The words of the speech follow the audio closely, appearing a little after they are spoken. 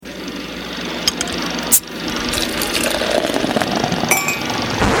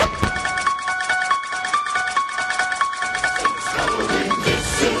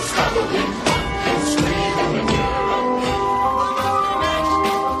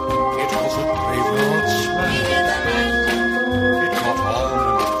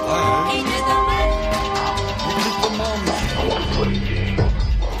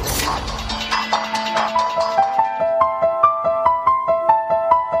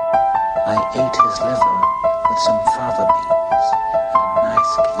I ate his liver with some fava beans and a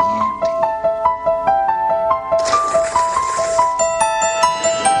nice Chianti.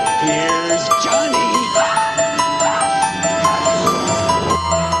 Here's Johnny.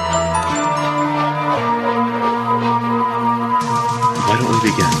 Why don't we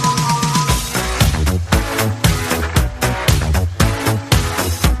begin?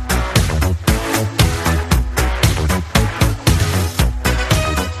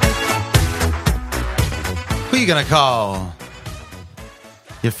 Who you gonna call?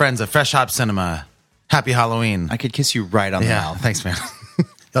 Your friends at Fresh Hop Cinema. Happy Halloween. I could kiss you right on the Yeah, mouth. thanks, man. You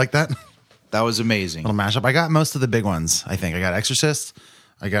like that? That was amazing. Little mashup. I got most of the big ones, I think. I got Exorcist.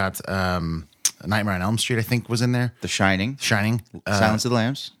 I got Nightmare on Elm Street, I think, was in there. The Shining. Shining. Silence of the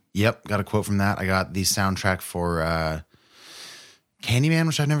Lambs. Yep, got a quote from that. I got the soundtrack for Candyman,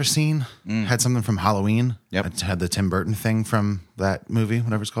 which I've never seen. Had something from Halloween. Yep. It had the Tim Burton thing from that movie,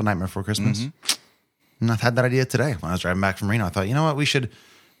 whatever it's called, Nightmare Before Christmas. And I had that idea today when I was driving back from Reno. I thought, you know what,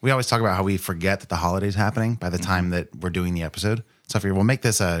 we always talk about how we forget that the holiday's happening by the time that we're doing the episode. So I figured we'll make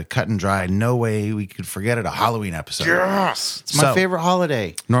this a cut and dry, no way we could forget it, a Halloween episode. Yes. It's my So- favorite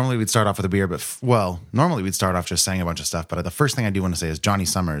holiday. Normally we'd start off with a beer, but normally we'd start off just saying a bunch of stuff. But the first thing I do want to say is, Johnny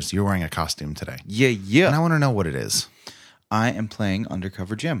Summers, you're wearing a costume today. Yeah. And I want to know what it is. I am playing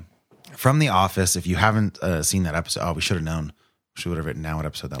Undercover Jim. From The Office, if you haven't seen that episode, we should have known. She would have written down what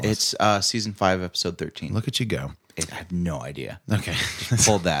episode that was. It's season 5, episode 13. Look at you go. I have no idea. Okay.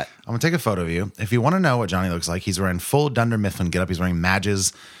 Pulled that. I'm going to take a photo of you. If you want to know what Johnny looks like, he's wearing full Dunder Mifflin getup. He's wearing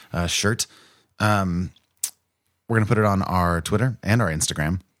Madge's shirt. We're going to put it on our Twitter and our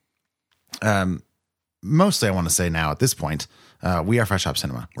Instagram. Mostly I want to say now at this point, we are Fresh Hop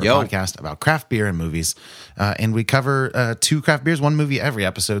Cinema. We're a podcast about craft beer and movies. And we cover 2 craft beers, 1 movie every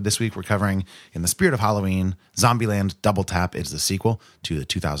episode. This week we're covering, in the spirit of Halloween, Zombieland Double Tap. It's the sequel to the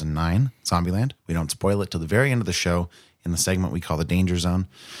 2009 Zombieland. We don't spoil it till the very end of the show in the segment we call the Danger Zone.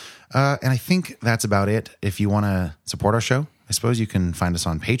 And I think that's about it. If you want to support our show, I suppose you can find us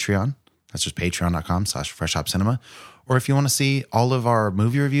on Patreon. That's just patreon.com/freshhopcinema. Or if you want to see all of our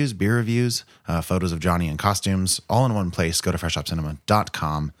movie reviews, beer reviews, photos of Johnny in costumes, all in one place, go to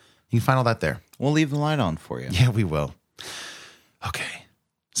freshhopcinema.com. You can find all that there. We'll leave the light on for you. Yeah, we will. Okay.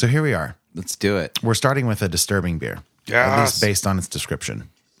 So here we are. Let's do it. We're starting with a disturbing beer. At least based on its description.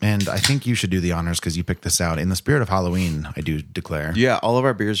 And I think you should do the honors because you picked this out. In the spirit of Halloween, I do declare. Yeah, all of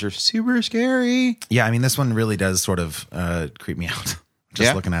our beers are super scary. Yeah, I mean, this one really does sort of creep me out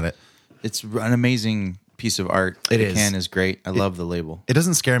just looking at it. It's an amazing piece of art. It the is. can is great. I love the label. It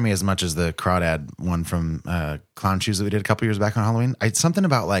doesn't scare me as much as the Crawdad one from Clown Shoes that we did a couple years back on Halloween. It's something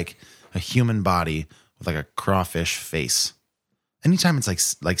about like a human body with like a crawfish face. Anytime it's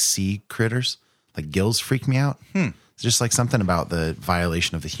like sea critters, like gills freak me out. It's just like something about the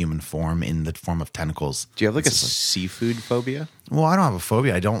violation of the human form in the form of tentacles. Do you have like a seafood phobia? Well, I don't have a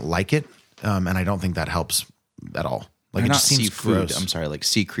phobia. I don't like it, and I don't think that helps at all. Like, Or it not just seems seafood. gross. I'm sorry, like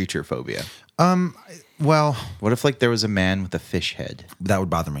sea creature phobia. Well, What if like there was a man with a fish head that would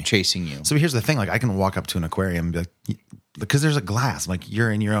bother me. chasing you? So here's the thing: like, I can walk up to an aquarium and be like, because there's a glass, like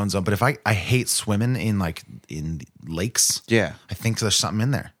you're in your own zone. But if I hate swimming in lakes. Yeah. I think there's something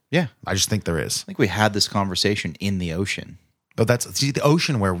in there. Yeah. I just think there is. I think we had this conversation in the ocean. But the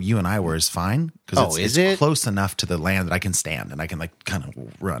ocean where you and I were is fine because is it's it? close enough to the land that I can stand and I can like kind of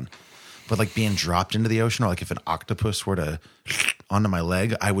run. But like being dropped into the ocean, or like if an octopus were to onto my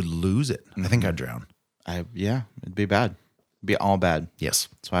leg, I would lose it. I think I'd drown. It'd be bad. It'd be all bad. Yes.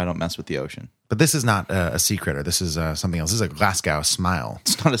 That's why I don't mess with the ocean. But this is not a sea critter. This is something else. This is a Glasgow smile.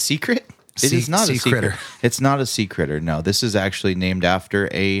 It's not a secret. It is not a sea sea critter. critter. It's not a sea critter. No, this is actually named after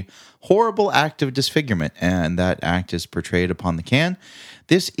a horrible act of disfigurement, and that act is portrayed upon the can.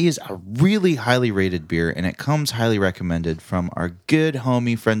 This is a really highly rated beer, and it comes highly recommended from our good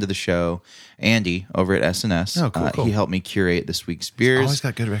homie friend of the show, Andy, over at SNS. Oh, cool. He helped me curate this week's beers. Always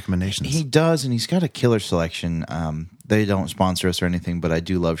got good recommendations. He does, and he's got a killer selection. They don't sponsor us or anything, but I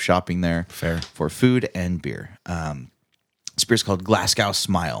do love shopping there. Fair. For food and beer. This beer's called Glasgow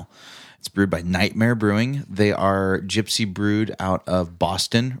Smile. It's brewed by Nightmare Brewing. They are gypsy brewed out of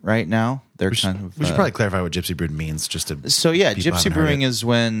Boston right now. They're we should probably clarify what gypsy brewed means. Just to so yeah, people gypsy haven't heard brewing it. is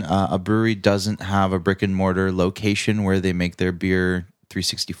when a brewery doesn't have a brick and mortar location where they make their beer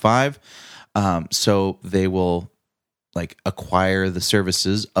 365. So they will like acquire the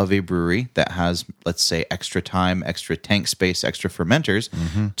services of a brewery that has, let's say, extra time, extra tank space, extra fermenters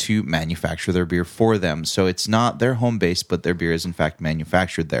to manufacture their beer for them. So it's not their home base, but their beer is in fact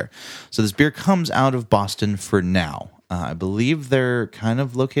manufactured there. So this beer comes out of Boston for now. I believe they're kind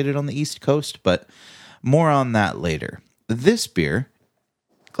of located on the East Coast, but more on that later. This beer,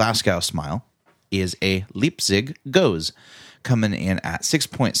 Glasgow Smile is a Leipzig Goes, coming in at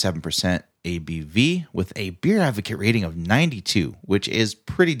 6.7% ABV with a Beer Advocate rating of 92, which is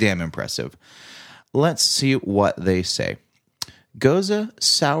pretty damn impressive. Let's see what they say. Goza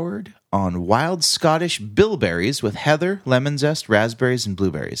soured on wild Scottish bilberries with heather, lemon zest, raspberries, and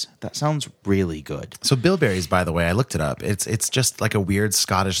blueberries. That sounds really good. So bilberries, by the way, I looked it up. It's just like a weird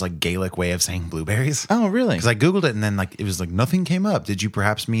Scottish, like Gaelic way of saying blueberries. Oh, really? Because I Googled it and then like it was like nothing came up. Did you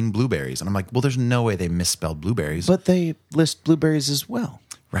perhaps mean blueberries? And I'm like, well, there's no way they misspelled blueberries. But they list blueberries as well.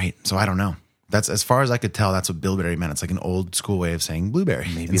 Right. So I don't know. That's as far as I could tell. That's what bilberry meant. It's like an old school way of saying blueberry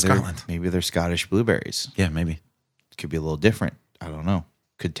in Scotland. Maybe they're Scottish blueberries. Yeah, maybe. Could be a little different. I don't know.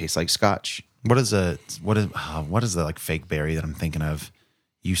 Could taste like Scotch. What is the like fake berry that I'm thinking of?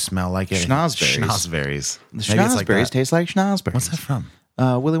 You smell like it. Schnozberries. Schnozberries. The Maybe it's like schnozberries that. taste like schnozberries. What's that from?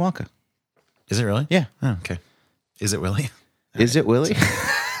 Willy Wonka. Is it really? Yeah. Oh, okay. Is it Willy? Is it Willy?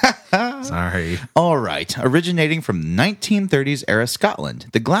 Sorry. All right. Originating from 1930s era Scotland,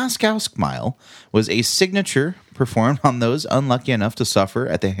 the Glasgow Smile was a signature performed on those unlucky enough to suffer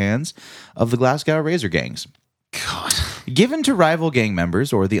at the hands of the Glasgow Razor gangs. God. Given to rival gang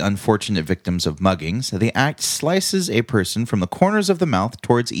members or the unfortunate victims of muggings, the act slices a person from the corners of the mouth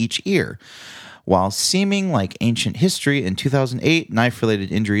towards each ear. While seeming like ancient history, in 2008, knife-related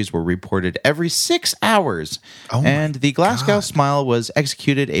injuries were reported every 6 hours, and the Glasgow Smile was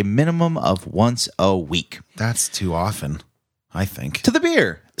executed a minimum of once a week. That's too often, I think. To the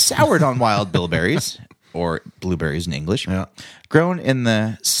beer, soured on wild bilberries, or blueberries in English, Yeah. grown in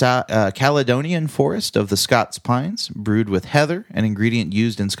the Caledonian forest of the Scots pines, brewed with heather, an ingredient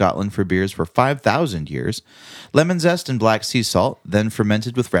used in Scotland for beers for 5,000 years, lemon zest and black sea salt, then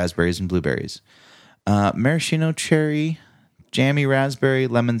fermented with raspberries and blueberries. Maraschino cherry, jammy raspberry,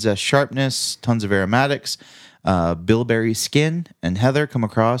 lemon zest sharpness, tons of aromatics, bilberry skin, and heather come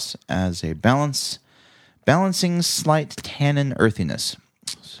across as a balancing slight tannin earthiness.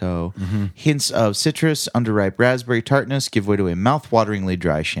 So hints of citrus, underripe raspberry tartness give way to a mouth-wateringly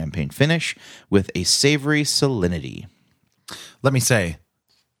dry champagne finish with a savory salinity. Let me say,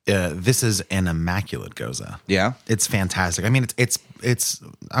 this is an immaculate Goza. Yeah? It's fantastic. I mean, it's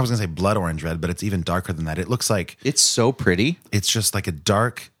I was gonna say blood orange red, but it's even darker than that. It looks like It's so pretty. it's just like a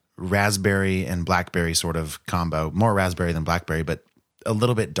dark raspberry and blackberry sort of combo. More raspberry than blackberry, but a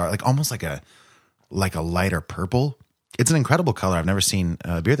little bit dark, like almost like a lighter purple. It's an incredible color. I've never seen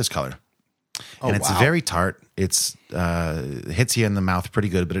a beer this color. And it's wow. very tart. It's hits you in the mouth pretty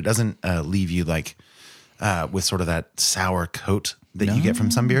good, but it doesn't leave you like with sort of that sour coat that you get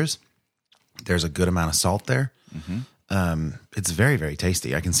from some beers. There's a good amount of salt there. It's very, very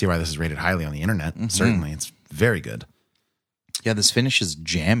tasty. I can see why this is rated highly on the internet. Certainly. It's very good. Yeah, this finish is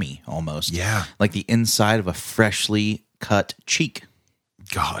jammy almost. Yeah. Like the inside of a freshly cut cheek.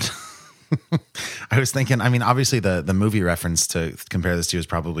 God. I was thinking, I mean, obviously the movie reference to compare this to is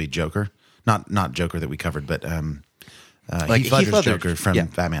probably Joker. Not Joker that we covevered, but Like Heath Ledger's Ledger. Joker from Yeah.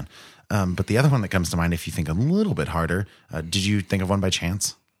 Batman. But the other one that comes to mind, if you think a little bit harder, did you think of one by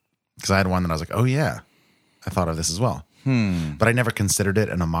chance? Because I had one that I was like, oh yeah, I thought of this as well. But I never considered it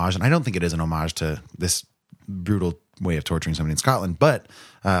an homage, and I don't think it is an homage to this brutal way of torturing somebody in Scotland. But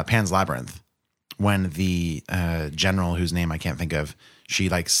Pan's Labyrinth, when the general whose name I can't think of, she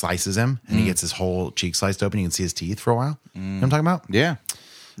like slices him and he gets his whole cheek sliced open. You can see his teeth for a while. You know what I'm talking about? Yeah.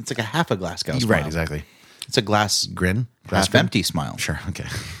 It's like a half a Glasgow smile. Right, exactly. It's a glass Grin? half grin? empty smile. Sure, okay.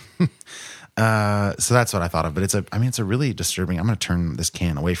 So that's what I thought of. But it's a really disturbing. I'm going to turn this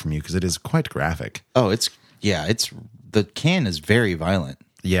can away from you because it is quite graphic. Oh, it's the can is very violent.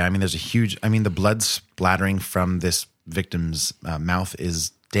 Yeah, I mean, the blood splattering from this victim's mouth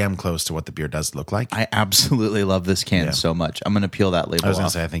is damn close to what the beer does look like. I absolutely love this can so much. I'm going to peel that label I was going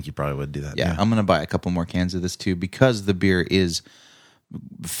off. to say, I think you probably would do that. Yeah, I'm going to buy a couple more cans of this too because the beer is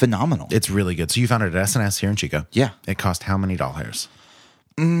phenomenal. It's really good. So you found it at SNS here in Chico. Yeah. It cost how many dollars?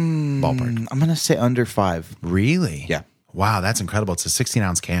 Ballpark. I'm going to say under $5. Really? Yeah. Wow, that's incredible. It's a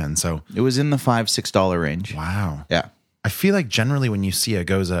 16-ounce can. So, It was in the $5-6 range. wow. Yeah. I feel like generally when you see a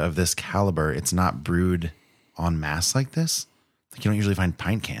Goza of this caliber, it's not brewed en masse like this. Like you don't usually find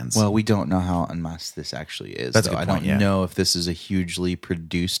pint cans. Well, we don't know how unmasked this actually is. That's a so good I point, don't yeah. know if this is a hugely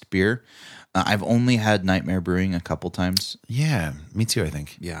produced beer. I've only had Nightmare Brewing a couple times. yeah, me too, I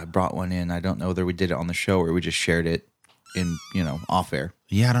think. Yeah, I brought one in. I don't know whether we did it on the show or we just shared it in, off air.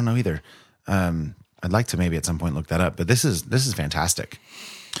 Yeah, I don't know either. I'd like to maybe at some point look that up, but this is fantastic.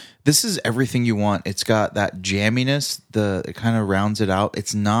 This is everything you want. It's got that jamminess. It kind of rounds it out.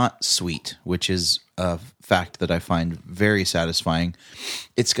 It's not sweet, which is a fact that I find very satisfying.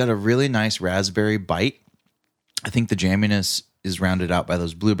 It's got a really nice raspberry bite. I think the jamminess is rounded out by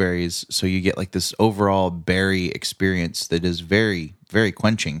those blueberries. So you get like this overall berry experience that is very, very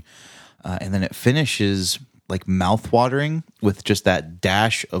quenching. And then it finishes like mouth-watering with just that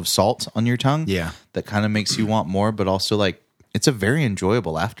dash of salt on your tongue. Yeah. That kind of makes you want more, but also like it's a very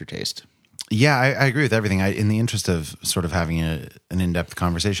enjoyable aftertaste. Yeah, I agree with everything. In the interest of sort of having an in-depth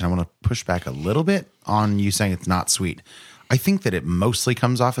conversation, I want to push back a little bit on you saying it's not sweet. I think that it mostly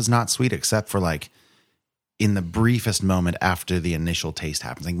comes off as not sweet, except for like in the briefest moment after the initial taste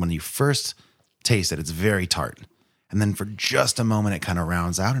happens. Like when you first taste it, it's very tart. And then for just a moment, it kind of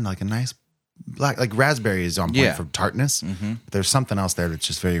rounds out in like a nice black, like raspberry is on point for tartness. Mm-hmm. There's something else there that's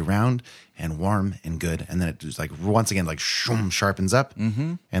just very round and warm and good. And then it just like, once again, like sharpens up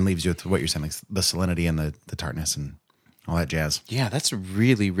and leaves you with what you're saying, like the salinity and the tartness and all that jazz. Yeah, that's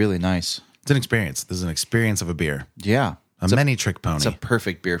really, really nice. It's an experience. This is an experience of a beer. Yeah. A many trick pony. It's a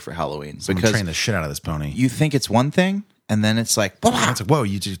perfect beer for Halloween. I'm gonna train the shit out of this pony. You think it's one thing, and then it's like, It's like, whoa,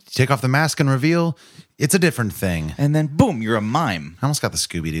 you just take off the mask and reveal it's a different thing. and then boom, you're a mime. I almost got the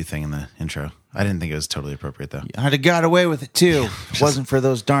Scooby-Doo thing in the intro. I didn't think it was totally appropriate, though. I'd have got away with it too. It wasn't for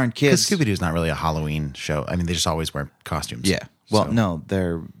those darn Because kids. Scooby-Doo's not really a Halloween show. I mean, they just always wear costumes. Yeah. Well, So- no,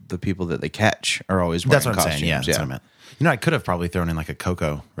 they're the people that they catch are always wearing That's what I'm costumes. saying. Yeah, that's what I meant. You know, I could have probably thrown in like a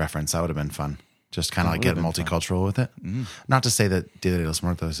Coco reference. That would have been fun. Just kind of like get multicultural with it. Not to say that Dia de los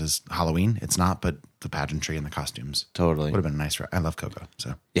Muertos is Halloween. It's not, but the pageantry and the costumes. Totally. Would have been a nice. I love Coco.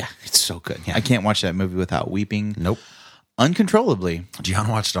 So, Yeah, it's so good. I can't watch that movie without weeping nope. uncontrollably. John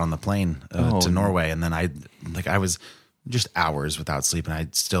watched it on the plane to Norway. And then I was just hours without sleep. And I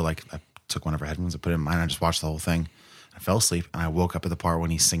still I took one of her headphones, I put it in mine. I just watched the whole thing. I fell asleep and I woke up at the part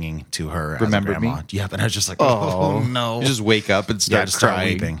when he's singing to her. Remember as a grandma. Me? Yep. And I was just like, oh no. You just wake up and Yeah, I start just start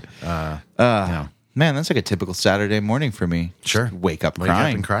crying. weeping. You know. Man, that's like a typical Saturday morning for me. Sure. Just wake up Wake up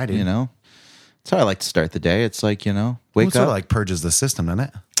crying. and cry, dude. You know? That's how I like to start the day. It's like, wake Well, it up. sort of like purges the system, doesn't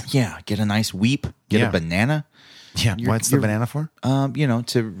it? Yeah, get a nice weep. Get Yeah. a banana. Yeah. What's the banana for?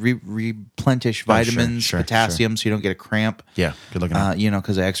 To replenish vitamins, sure, potassium, so you don't get a cramp. Yeah. Good looking. Out.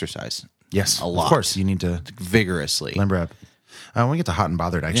 Because I exercise. Yes. a lot. Of course. You need to Vigorously. limber up. When we get to hot and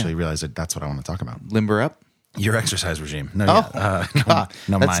bothered, I actually realized that that's what I want to talk about. Limber up? Your exercise regime. No, God.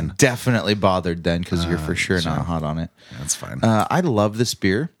 no, That's mine. definitely bothered then because you're for sure not hot on it. That's fine. I love this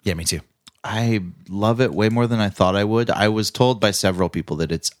beer. Yeah, me too. I love it way more than I thought I would. I was told by several people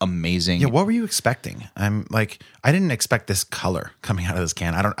that it's amazing. Yeah, what were you expecting? I didn't expect this color coming out of this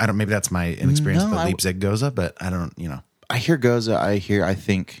can. I don't. Maybe that's my inexperience with the Leipzig Goza, but I don't. I hear Goza. I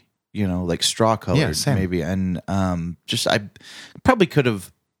think like straw colored, Yeah, same. maybe, and I probably could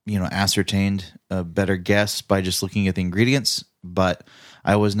have ascertained a better guess by just looking at the ingredients, but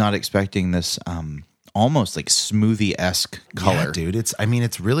I was not expecting this almost like smoothie-esque color. Yeah, dude.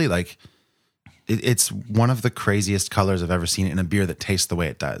 It's really like it's one of the craziest colors I've ever seen in a beer that tastes the way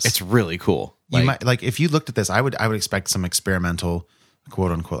it does. It's really cool. You might if you looked at this, I would expect some experimental,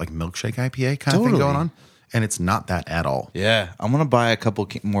 quote unquote, like milkshake IPA kind of thing Totally. going on, and it's not that at all. Yeah, I'm gonna buy a couple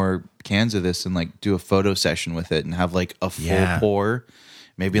more cans of this and like do a photo session with it and have like a full pour,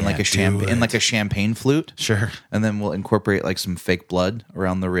 maybe in like a champagne flute. Sure. And then we'll incorporate like some fake blood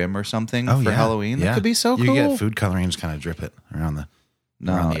around the rim or something for Halloween. That could be so cool. You get food coloring and just kind of drip it around the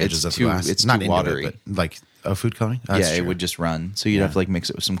edges of the glass. It's not too into watery. it, but like food coloring. Oh, Yeah, that's it true. would just run. So you'd have to like mix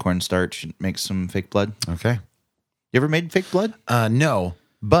it with some cornstarch and make some fake blood. Okay. You ever made fake blood? No,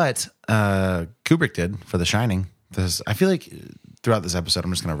 but Kubrick did for The Shining. I feel like throughout this episode,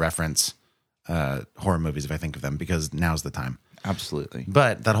 I'm just going to reference horror movies if I think of them because now's the time. Absolutely.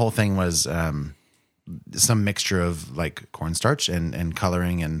 But that whole thing was some mixture of like cornstarch and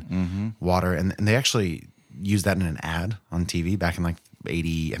coloring and water, and they actually used that in an ad on TV back in like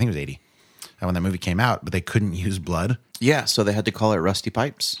 80. I think it was 80 when that movie came out, but they couldn't use blood. Yeah, so they had to call it Rusty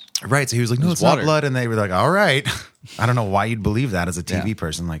Pipes. Right. So he was like, no, it's water. not blood. And they were like, all right. I don't know why you'd believe that as a TV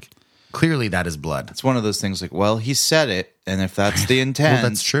person. Like, clearly that is blood. It's one of those things like, well, he said it, and if that's the intent, Well,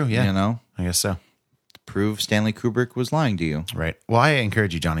 that's true. Yeah. I guess so. prove Stanley Kubrick was lying to you. Right. Well, I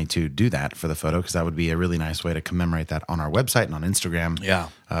encourage you, Johnny, to do that for the photo because that would be a really nice way to commemorate that on our website and on Instagram. Yeah.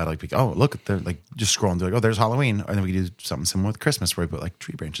 Look at the just scroll and do like, oh, there's Halloween, and then we can do something similar with Christmas where we put like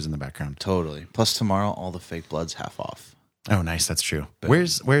tree branches in the background. Totally. Plus tomorrow, all the fake blood's half off. Oh, nice. That's true.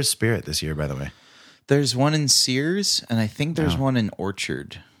 Where's Spirit this year, by the way? There's one in Sears, and I think there's one in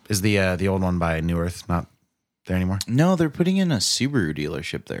Orchard. Is the old one by New Earth not there anymore? No, they're putting in a Subaru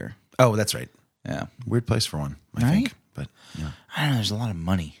dealership there. Oh, that's right. Yeah. Weird place for one, I Right? think. But I don't know. There's a lot of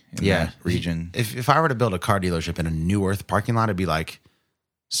money in that region. If I were to build a car dealership in a New Earth parking lot, it'd be like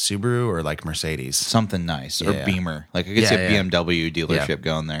Subaru or like Mercedes. Something nice. Or Yeah. Beamer. Like I could see a BMW dealership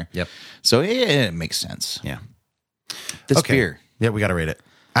going there. Yep. So it makes sense. Yeah. This beer, Yeah, we got to rate it.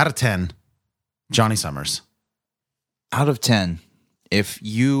 Out of 10, Johnny Summers. out of 10, if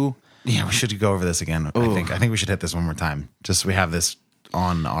you... Yeah, we should go over this again. I think we should hit this one more time. Just so we have this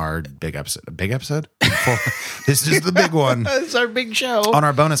on our big episode. A big episode? This is the big one. It's our big show. On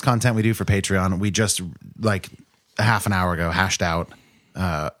our bonus content we do for Patreon, we just like a half an hour ago hashed out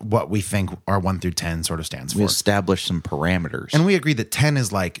what we think our 1 through 10 sort of stands We for. established some parameters. And we agreed that 10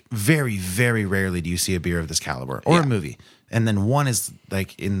 is like very, very rarely do you see a beer of this caliber or a movie. And then 1 is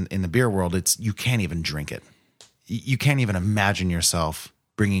like in the beer world, it's you can't even drink it. You can't even imagine yourself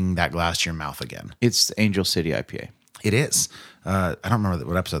bringing that glass to your mouth again. It's Angel City IPA. It is. I don't remember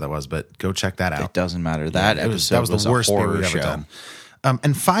what episode that was, but go check that out. It doesn't matter. That episode that was the worst a beer horror we've ever show. done.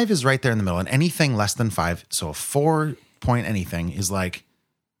 And 5 is right there in the middle. And anything less than 5, so a 4 point anything is like,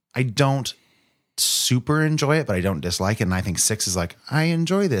 I don't super enjoy it, but I don't dislike it. And I think 6 is like, I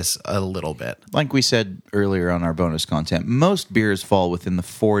enjoy this a little bit. Like we said earlier on our bonus content, most beers fall within the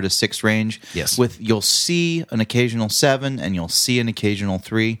 4 to 6 range. Yes. You'll see an occasional 7 and you'll see an occasional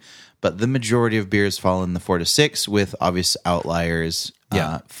 3, but the majority of beers fall in the 4 to 6 with obvious outliers.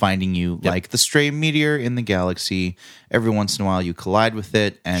 Finding you like the stray meteor in the galaxy. Every once in a while you collide with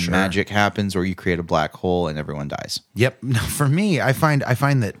it and magic happens, or you create a black hole and everyone dies. Yep. No, for me, I find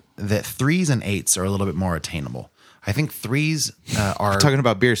that 3s and 8s are a little bit more attainable. I think 3s are Talking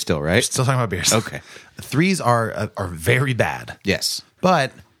about beer still, right? still talking about beers. Okay. 3s are very bad. Yes.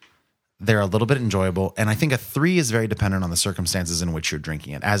 But they're a little bit enjoyable. And I think a 3 is very dependent on the circumstances in which you're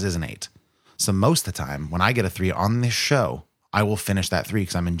drinking it, as is an 8. So most of the time, when I get a 3 on this show, I will finish that 3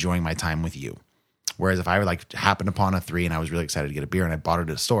 because I'm enjoying my time with you. Whereas if I like happened upon a 3 and I was really excited to get a beer and I bought it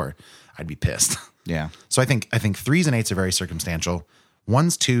at a store, I'd be pissed. Yeah. So I think 3s and 8s are very circumstantial.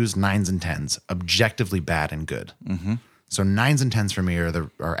 1s, 2s, 9s, and 10s, objectively bad and good. Mm-hmm. So 9s and 10s for me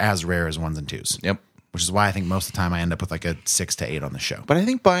are as rare as 1s and 2s. Yep. Which is why I think most of the time I end up with like a 6 to 8 on the show. But I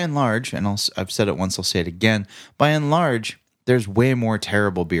think by and large, and I've said it once, I'll say it again, by and large, there's way more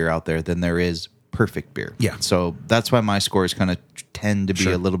terrible beer out there than there is perfect beer. Yeah. So that's why my scores kind of tend to be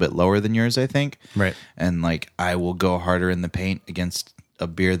a little bit lower than yours, I think. Right. And like I will go harder in the paint against a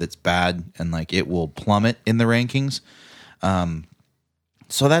beer that's bad and like it will plummet in the rankings.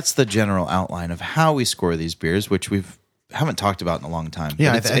 So that's the general outline of how we score these beers, which haven't talked about in a long time.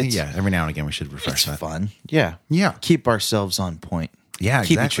 Yeah, But I think every now and again we should refresh it's that. fun. Yeah. Yeah. Keep ourselves on point. Yeah,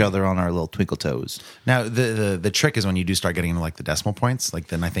 Keep exactly. each other on our little twinkle toes. Now, the trick is when you do start getting into like the decimal points, like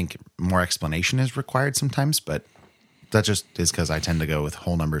then I think more explanation is required sometimes, but that just is because I tend to go with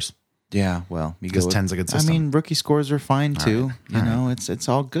whole numbers. Yeah, well, you Because go with- 10's a good system. I mean, rookie scores are fine too. You know, it's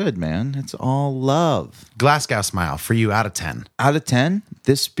all good, man. It's all love. Glasgow Smile for you out of 10. Out of 10,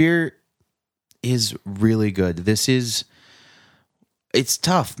 this beer is really good. It's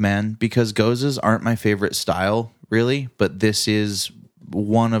tough, man, because Gozas aren't my favorite style, really, but this is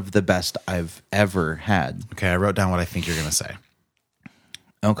one of the best I've ever had. Okay, I wrote down what I think you're going to say.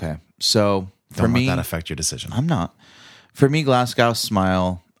 Okay, so for Don't me, let that affect your decision. I'm not. For me, Glasgow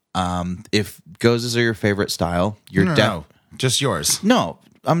Smile, if Gozas are your favorite style, you're No, just yours. No,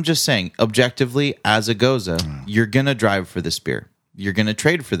 I'm just saying, objectively, as a Goza, you're going to drive for this beer. You're going to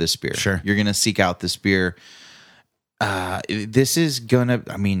trade for this beer. Sure. You're going to seek out this beer. This is going to,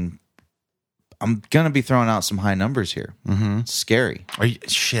 I mean, I'm going to be throwing out some high numbers here. Mm-hmm. It's scary.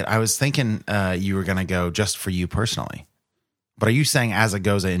 Shit, I was thinking you were going to go just for you personally. But are you saying as a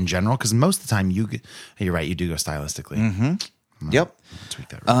Goza in general? Because most of the time you're right, you do go stylistically. Mm-hmm. Yep. Tweak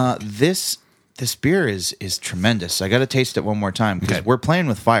that. This beer is tremendous. I got to taste it one more time because we're playing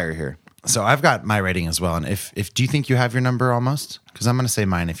with fire here. So I've got my rating as well. And if do you think you have your number almost? Because I'm going to say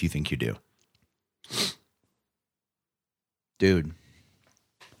mine if you think you do. Dude.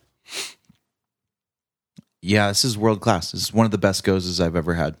 Yeah, this is world class. This is one of the best Gozas I've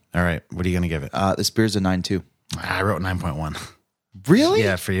ever had. All right. What are you going to give it? This beer's a 9.2. I wrote 9.1. Really?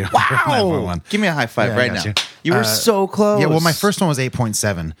 Yeah, for you. Wow. 9.1. Give me a high five Yeah, I right got now. you. You were so close. Yeah, well, my first one was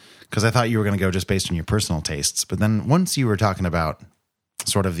 8.7 because I thought you were going to go just based on your personal tastes. But then once you were talking about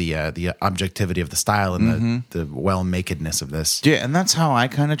sort of the objectivity of the style and the well-makedness of this. Yeah, and that's how I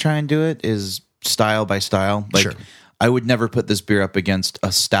kind of try and do it is style by style. Like, Sure. I would never put this beer up against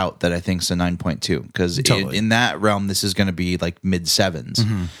a stout that I think is a 9.2 because Totally. in that realm, this is going to be like mid 7s.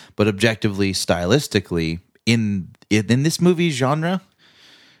 Mm-hmm. But objectively, stylistically, in this movie genre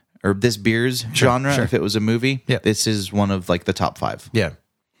or this beer's genre, sure. if it was a movie, Yeah. this is one of like the top 5. Yeah.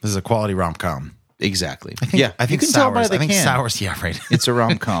 This is a quality rom-com. Exactly. I think you can sours. tell by the I think can. sours. Yeah, right. It's a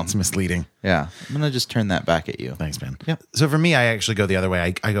rom-com. It's misleading. Yeah. I'm going to just turn that back at you. Thanks, man. Yep. So for me, I actually go the other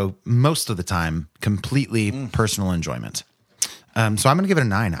way. I go most of the time completely personal enjoyment. So I'm going to give it a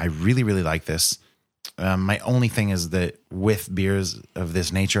 9. I really, really like this. My only thing is that with beers of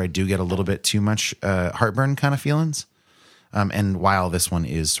this nature, I do get a little bit too much heartburn kind of feelings. And while this one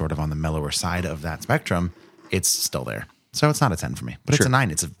is sort of on the mellower side of that spectrum, it's still there. So it's not a 10 for me, but it's a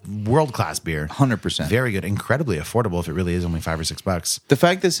 9. It's a world-class beer. 100%. Very good. Incredibly affordable if it really is only $5 or $6. The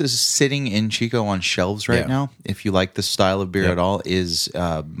fact this is sitting in Chico on shelves right now, if you like this style of beer at all, is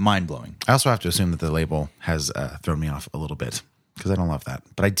mind-blowing. I also have to assume that the label has thrown me off a little bit because I don't love that.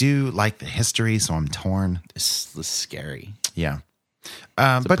 But I do like the history, so I'm torn. This is scary. Yeah.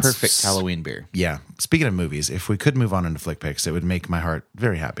 It's but a perfect Halloween beer. Yeah. Speaking of movies, if we could move on into flick picks, it would make my heart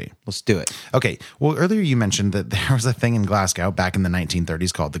very happy. Let's do it. Okay. Well, earlier you mentioned that there was a thing in Glasgow back in the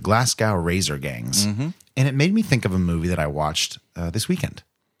 1930s called the Glasgow Razor Gangs. Mm-hmm. And it made me think of a movie that I watched this weekend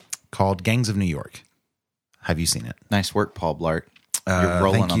called Gangs of New York. Have you seen it? Nice work, Paul Blart. You're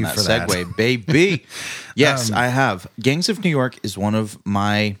rolling thank on you that for that. segue, baby. Yes, I have. Gangs of New York is one of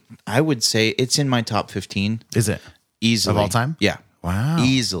my, I would say it's in my top 15. Is it? Easily. Of all time? Yeah. Wow.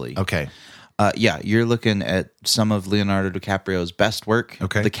 Easily. Okay. Yeah, you're looking at some of Leonardo DiCaprio's best work.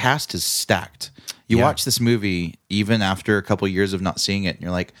 Okay. The cast is stacked. You Yeah. watch this movie even after a couple years of not seeing it, and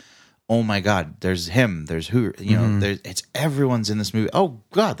you're like, oh my God, there's him, there's who, you know, it's everyone's in this movie. Oh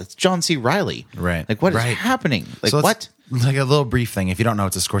God, that's John C. Reilly. Right. Like, what is Right. happening? Like, So what? Like a little brief thing. If you don't know,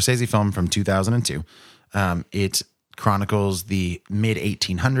 it's a Scorsese film from 2002. It chronicles the mid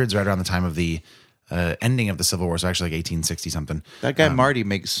 1800s, right around the time of the ending of the Civil War. So actually like 1860 something. That guy Marty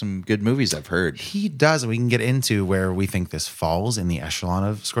makes some good movies, I've heard. He does. And we can get into where we think this falls in the echelon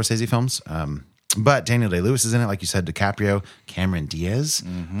of Scorsese films. But Daniel Day-Lewis is in it. Like you said, DiCaprio. Cameron Diaz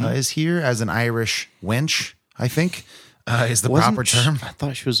is here as an Irish wench, I think, is the proper term. I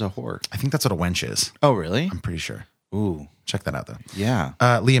thought she was a whore. I think that's what a wench is. Oh, really? I'm pretty sure. Ooh. Check that out, though. Yeah.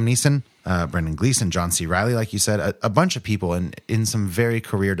 Liam Neeson, Brendan Gleeson, John C. Reilly, like you said, a bunch of people in some very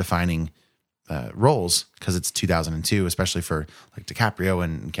career-defining roles, because it's 2002, especially for like DiCaprio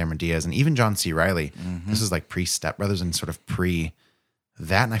and Cameron Diaz and even John C. Reilly. This is like pre-Step Brothers and sort of pre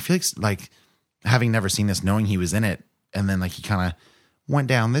that. And I feel like having never seen this, knowing he was in it, and then like he kind of went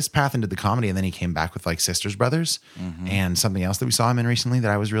down this path into the comedy, and then he came back with like Sisters Brothers and something else that we saw him in recently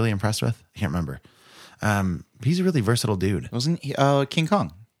that I was really impressed with. I can't remember. He's a really versatile dude. Wasn't he, King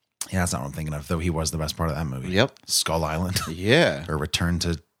Kong? Yeah, that's not what I'm thinking of, though. He was the best part of that movie. Yep. Skull Island. Yeah. Or Return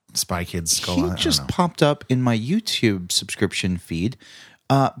to Spy Kids Skull He Island. I just don't know. popped up in my YouTube subscription feed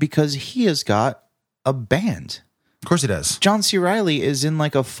because he has got a band. Of course he does. John C. Reilly is in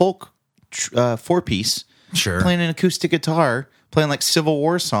like a folk 4-piece, Sure. playing an acoustic guitar, playing like Civil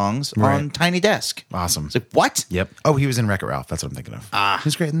War songs Right. on Tiny Desk. Awesome. It's like, what? Yep. Oh, he was in Wreck-It Ralph. That's what I'm thinking of. He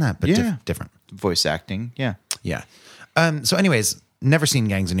was great in that, but Yeah. different. Voice acting. Yeah. Yeah. So anyways, never seen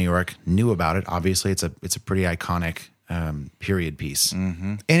Gangs of New York. Knew about it. Obviously, it's a pretty iconic period piece.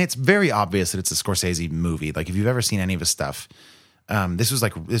 And it's very obvious that it's a Scorsese movie. Like if you've ever seen any of his stuff, this was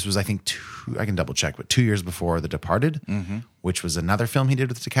I think I can double check, but 2 years before The Departed, which was another film he did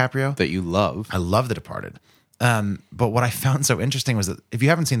with DiCaprio. That you love. I love The Departed. But what I found so interesting was that if you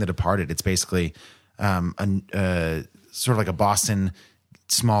haven't seen The Departed, it's basically sort of like a Boston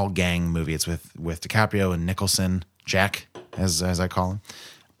small gang movie. It's with DiCaprio and Nicholson, Jack, as I call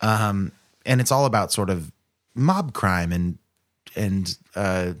him. And it's all about sort of mob crime and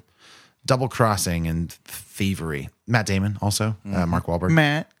double crossing and thievery. Matt Damon also, Mark Wahlberg.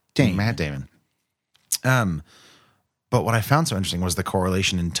 Matt Damon. Matt Damon. But what I found so interesting was the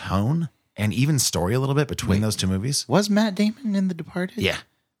correlation in tone and even story a little bit between those two movies. Was Matt Damon in The Departed? Yeah.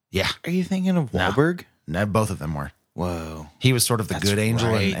 Yeah. Are you thinking of Wahlberg? No, both of them were. Whoa. He was sort of the That's good angel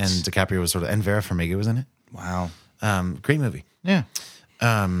right. and DiCaprio was sort of, and Vera Farmiga was in it. Wow. Great movie. Yeah.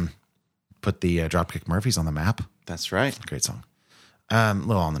 Put the Dropkick Murphys on the map. That's right. Great song. A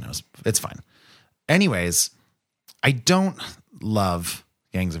little on the nose. It's fine. Anyways, I don't love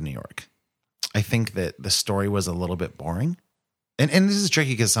Gangs of New York. I think that the story was a little bit boring. And this is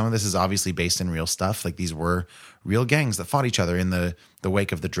tricky because some of this is obviously based in real stuff. Like these were real gangs that fought each other in the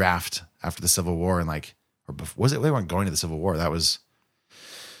wake of the draft after the Civil War. And like, or before, was it? They weren't going to the Civil War. That was,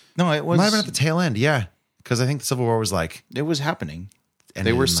 No, it was. might have been at the tail end. Yeah. Because I think the Civil War was like, It was happening.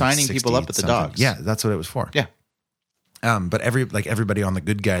 ended They were in, like, signing people up at the 60 something. dogs. Yeah, that's what it was for. Yeah. But everybody on the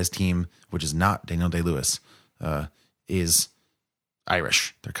good guys team, which is not Daniel Day-Lewis, is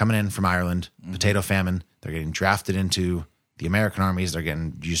Irish. They're coming in from Ireland, potato famine. They're getting drafted into the American armies. They're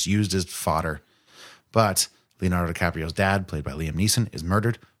getting just used as fodder. But Leonardo DiCaprio's dad, played by Liam Neeson, is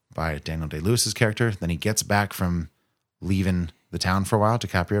murdered by Daniel Day-Lewis's character. Then he gets back from leaving the town for a while,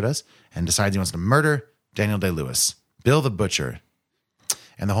 DiCaprio does, and decides he wants to murder Daniel Day-Lewis, Bill the Butcher.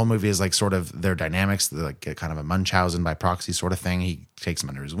 And the whole movie is like sort of their dynamics, like kind of a Munchausen by proxy sort of thing. He takes him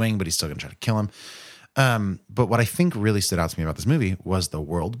under his wing, but he's still going to try to kill him. But what I think really stood out to me about this movie was the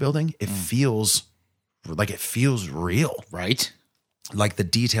world building. It feels real. Right. Like the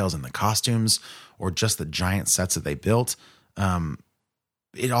details in the costumes or just the giant sets that they built.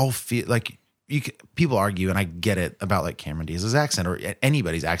 It all feel like people argue, and I get it, about like Cameron Diaz's accent or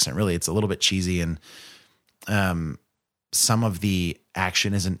anybody's accent. Really, it's a little bit cheesy, and some of the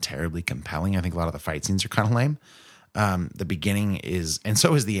action isn't terribly compelling. I think a lot of the fight scenes are kind of lame. The beginning is, and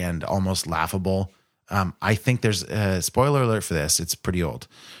so is the end, almost laughable. I think there's a spoiler alert for this. It's pretty old.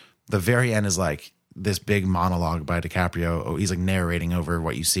 The very end is like this big monologue by DiCaprio. Oh, he's like narrating over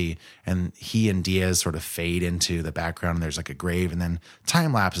what you see, and he and Diaz sort of fade into the background. And there's like a grave, and then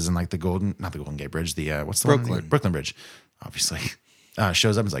time lapses, and like not the Golden Gate Bridge, the what's the Brooklyn Bridge, obviously,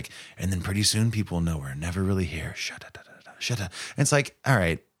 shows up. And it's like, and then pretty soon people know we're never really here. Shut up. And it's like, all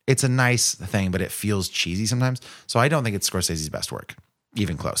right, it's a nice thing, but it feels cheesy sometimes. So I don't think it's Scorsese's best work,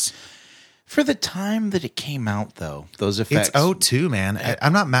 even close. For the time that it came out, though, those effects. It's 02, man.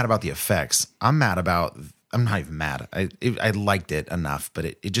 I'm not mad about the effects. I'm not even mad. I liked it enough, but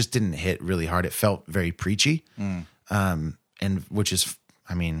it just didn't hit really hard. It felt very preachy. And which is,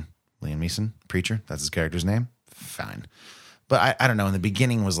 I mean, Liam Neeson, preacher, that's his character's name. Fine. But I don't know. In the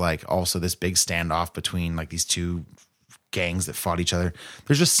beginning was like also this big standoff between like these two gangs that fought each other.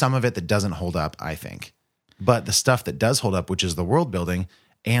 There's just some of it that doesn't hold up, I think. But the stuff that does hold up, which is the world building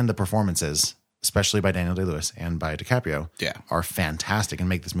and the performances, especially by Daniel Day-Lewis and by DiCaprio, are fantastic and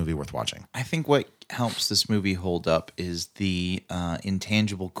make this movie worth watching. I think what helps this movie hold up is the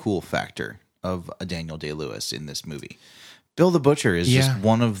intangible cool factor of a Daniel Day-Lewis in this movie. Bill the Butcher is just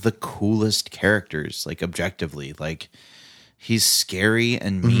one of the coolest characters, like objectively. Like, he's scary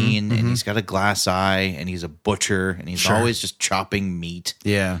and mean, and he's got a glass eye, and he's a butcher, and he's always just chopping meat.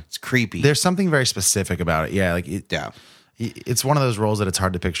 Yeah. It's creepy. There's something very specific about it. Yeah, like it's one of those roles that it's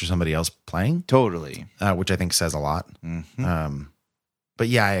hard to picture somebody else playing. Totally. Which I think says a lot. But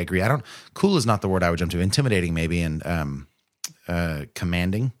yeah, I agree. Cool is not the word I would jump to. Intimidating maybe, and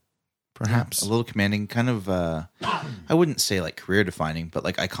commanding, perhaps. A little commanding, kind of, I wouldn't say like career defining, but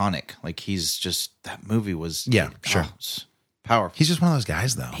like iconic. Like he's just, that movie was. Yeah, sure. It's powerful. He's just one of those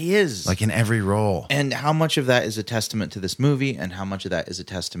guys though. He is. Like in every role. And how much of that is a testament to this movie, and how much of that is a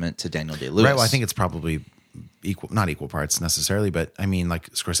testament to Daniel Day-Lewis? Right, well, I think it's probably not equal parts necessarily, but I mean,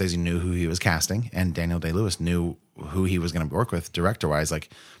 like Scorsese knew who he was casting, and Daniel Day-Lewis knew who he was going to work with director-wise. Like,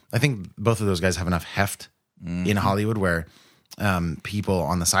 I think both of those guys have enough heft in Hollywood where people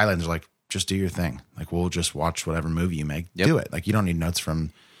on the sidelines are like, just do your thing. Like, we'll just watch whatever movie you make. Do it. Like, you don't need notes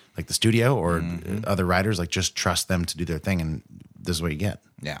from like the studio or other writers. Like, just trust them to do their thing, and this is what you get.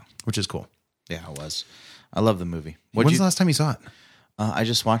 Yeah. Which is cool. Yeah, it was. I love the movie. When's the last time you saw it? I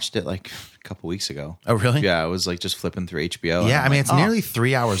just watched it like a couple weeks ago. Oh, really? Yeah, I was like just flipping through HBO. Yeah, I mean, it's nearly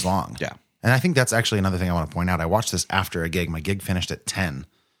 3 hours long. Yeah. And I think that's actually another thing I want to point out. I watched this after a gig. My gig finished at 10.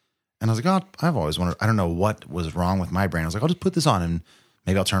 And I was like, oh, I've always wondered, I don't know what was wrong with my brain. I was like, I'll just put this on and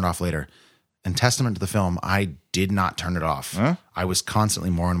maybe I'll turn it off later. And testament to the film, I did not turn it off. Huh? I was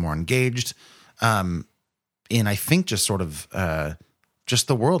constantly more and more engaged. And I think just sort of just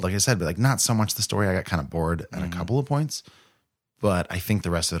the world, like I said, but like not so much the story. I got kind of bored at a couple of points. But I think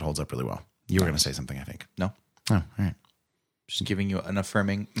the rest of it holds up really well. You were going to say something, I think. No. Oh, all right. Just giving you an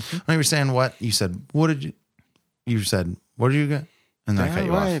affirming. When you were saying what? You said, what did you... You said, what did you get? And then I cut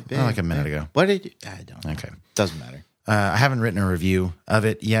you off. Like a minute ago. What did you... I don't know. Okay. Doesn't matter. I haven't written a review of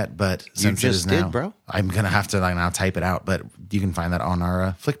it yet, but since you it just is now... did, bro. I'm going to have to like now type it out, but you can find that on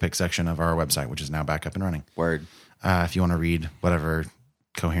our flick pick section of our website, which is now back up and running. Word. If you want to read whatever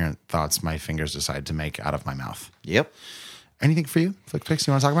coherent thoughts my fingers decide to make out of my mouth. Yep. Anything for you? Flick picks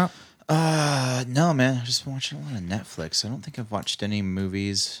you want to talk about? No, man. I've just been watching a lot of Netflix. I don't think I've watched any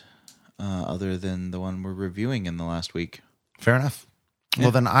movies other than the one we're reviewing in the last week. Fair enough. Yeah.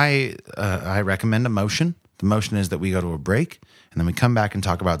 Well, then I recommend a motion. The motion is that we go to a break, and then we come back and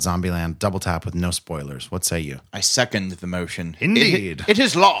talk about Zombieland Double Tap with no spoilers. What say you? I second the motion. Indeed. It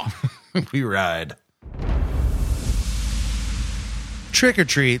is law. We ride. Trick or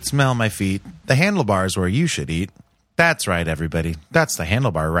treat, smell my feet. The handlebars where you should eat. That's right, everybody. That's the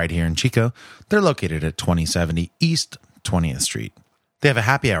Handlebar right here in Chico. They're located at 2070 East 20th Street. They have a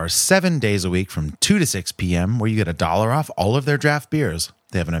happy hour 7 days a week from 2 to 6 p.m. where you get $1 off all of their draft beers.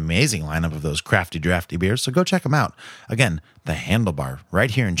 They have an amazing lineup of those crafty, drafty beers, so go check them out. Again, the Handlebar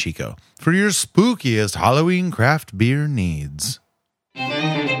right here in Chico for your spookiest Halloween craft beer needs.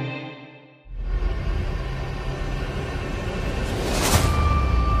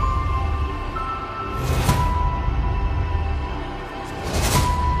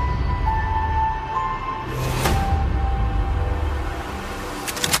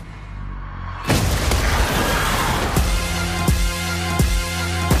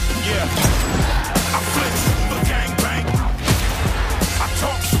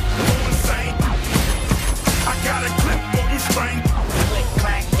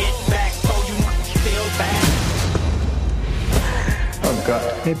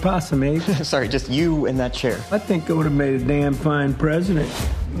 Hey, Possum Ape. Sorry, just you in that chair. I think I would have made a damn fine president.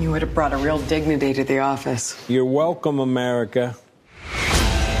 You would have brought a real dignity to the office. You're welcome, America.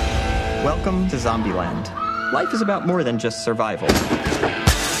 Welcome to Zombieland. Life is about more than just survival.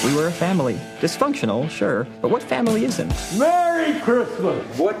 We were a family. Dysfunctional, sure, but what family isn't? Merry Christmas!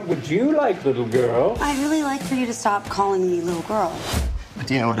 What would you like, little girl? I'd really like for you to stop calling me little girl.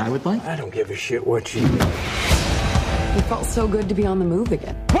 Do you know what I would like? I don't give a shit what you do. It felt so good to be on the move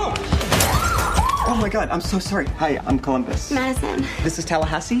again. Whoa! Oh my god, I'm so sorry. Hi, I'm Columbus. Madison. This is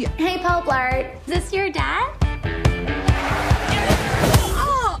Tallahassee. Hey, Poplart. Is this your dad?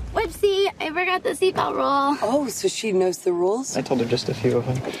 Oh, whoopsie. I forgot the seatbelt rule. Oh, so she knows the rules? I told her just a few of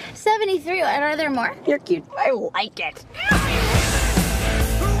them. 73. Are there more? You're cute. I like it.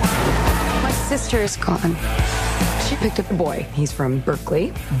 My sister is gone. She picked up a boy. He's from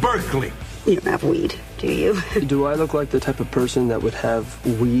Berkeley. Berkeley. You don't have weed, do you? Do I look like the type of person that would have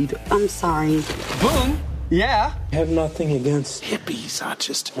weed? I'm sorry. Boom! Yeah? I have nothing against hippies. I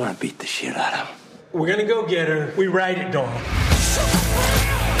just want to beat the shit out of them. We're gonna go get her. We ride it, dog.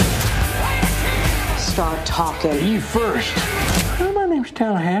 Start talking. You first. Oh, my name's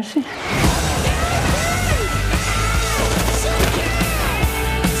Tallahassee.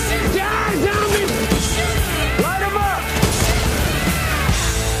 Die, zombie! Light 'em up!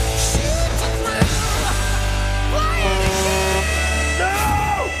 No!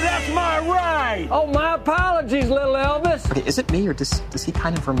 That's my ride! Oh, my apologies, little Elvis. Okay, is it me, or does he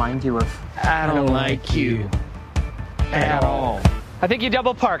kind of remind you of... I don't like you. At all. I think you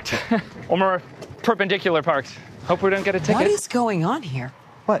double parked. Or more perpendicular parked. Hope we don't get a ticket. What is going on here?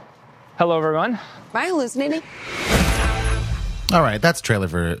 What? Hello, everyone. Am I hallucinating? All right, that's a trailer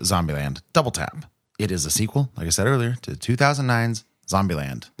for Zombieland. Double tap. It is a sequel, like I said earlier, to 2009's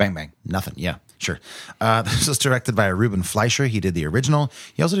Zombieland. Bang, bang. Nothing. Yeah, sure. This was directed by Ruben Fleischer. He did the original.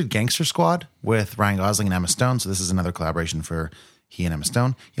 He also did Gangster Squad with Ryan Gosling and Emma Stone. So this is another collaboration for he and Emma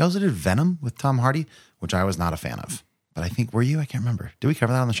Stone. He also did Venom with Tom Hardy, which I was not a fan of. But I think, were you? I can't remember. Did we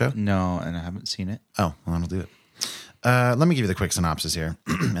cover that on the show? No, and I haven't seen it. Oh, well, then we'll do it. Let me give you the quick synopsis here,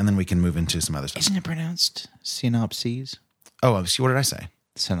 and then we can move into some other stuff. Isn't it pronounced synopses? Oh, see, what did I say?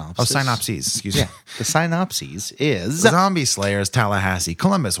 Synopsis. Oh, synopses. Excuse me. Yeah. The synopses is... Zombie Slayers, Tallahassee,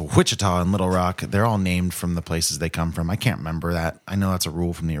 Columbus, Wichita, and Little Rock. They're all named from the places they come from. I can't remember that. I know that's a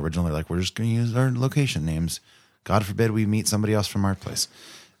rule from the original. They're like, we're just going to use our location names. God forbid we meet somebody else from our place.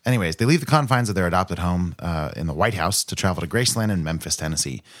 Anyways, they leave the confines of their adopted home in the White House to travel to Graceland and Memphis,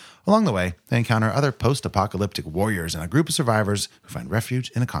 Tennessee. Along the way, they encounter other post-apocalyptic warriors and a group of survivors who find refuge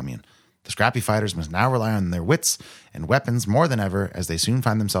in a commune. The scrappy fighters must now rely on their wits and weapons more than ever as they soon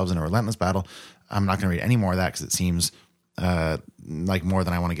find themselves in a relentless battle. I'm not going to read any more of that because it seems like more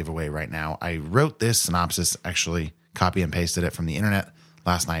than I want to give away right now. I wrote this synopsis, actually copy and pasted it from the internet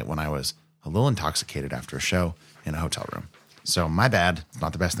last night when I was a little intoxicated after a show in a hotel room. So my bad. It's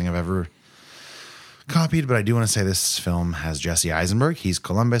not the best thing I've ever copied, but I do want to say this film has Jesse Eisenberg. He's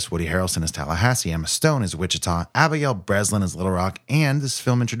Columbus. Woody Harrelson is Tallahassee. Emma Stone is Wichita. Abigail Breslin is Little Rock. And this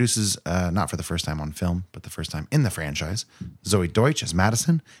film introduces, not for the first time on film, but the first time in the franchise, Zoe Deutsch as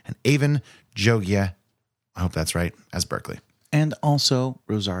Madison and Avon Jogia, I hope that's right, as Berkeley. And also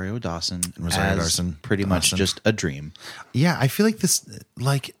Rosario Dawson. Rosario as Dawson. Pretty much Dawson. just a dream. Yeah, I feel like this,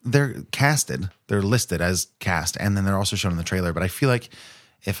 like they're casted, they're listed as cast, and then they're also shown in the trailer. But I feel like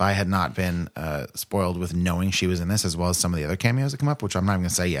if I had not been spoiled with knowing she was in this, as well as some of the other cameos that come up, which I'm not even going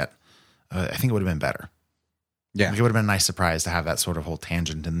to say yet, I think it would have been better. Yeah. Like it would have been a nice surprise to have that sort of whole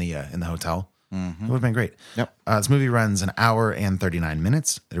tangent in the hotel. Mm-hmm. It would have been great. Yep. This movie runs an hour and 39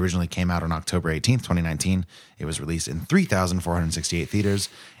 minutes. It originally came out on October 18th, 2019. It was released in 3,468 theaters,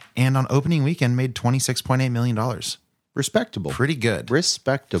 and on opening weekend made $26.8 million. Respectable. Pretty good.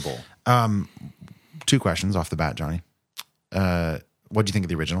 Respectable. 2 questions off the bat, Johnny. What do you think of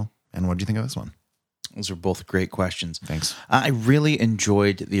the original, and what do you think of this one? Those are both great questions. Thanks. I really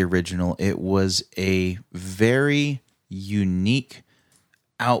enjoyed the original. It was a very unique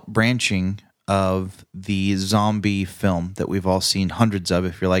outbranching of the zombie film that we've all seen hundreds of.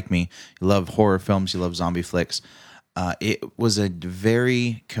 If you're like me, you love horror films, you love zombie flicks. It was a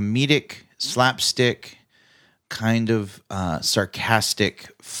very comedic, slapstick, kind of sarcastic,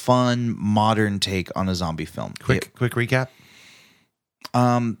 fun, modern take on a zombie film. Quick recap.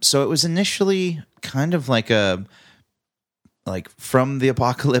 So it was initially kind of like from the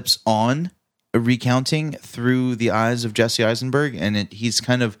apocalypse on, a recounting through the eyes of Jesse Eisenberg, and he's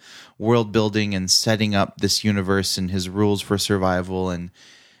kind of world building and setting up this universe and his rules for survival, and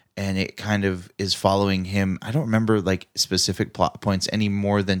it kind of is following him. I don't remember like specific plot points any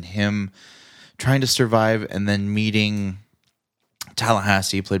more than him trying to survive and then meeting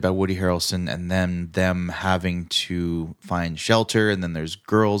Tallahassee, played by Woody Harrelson, and then them having to find shelter, and then there's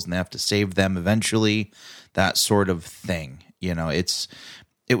girls and they have to save them eventually, that sort of thing. You know, it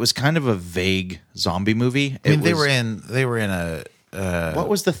was kind of a vague zombie movie. I mean, they were in a what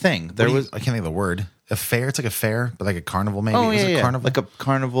was the thing? I can't think of the word. A fair. It's like a fair, but like a carnival maybe. Oh, Was it carnival, like a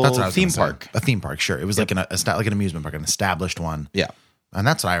carnival theme park. A theme park, sure. It was like an amusement park, an established one. Yeah. And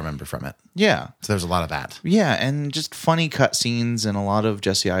that's what I remember from it. Yeah. So there's a lot of that. Yeah, and just funny cutscenes and a lot of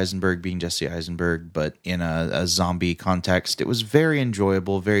Jesse Eisenberg being Jesse Eisenberg, but in a zombie context. It was very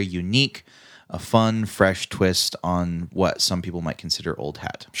enjoyable, very unique, a fun, fresh twist on what some people might consider old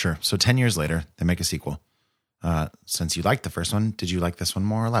hat. Sure. So 10 years later, they make a sequel. Since you liked the first one, did you like this one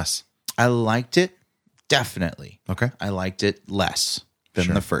more or less? I liked it, definitely. Okay. I liked it less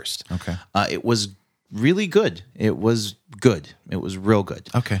than the first. Okay. It was really good. It was good. It was real good.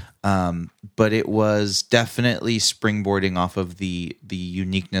 Okay. But it was definitely springboarding off of the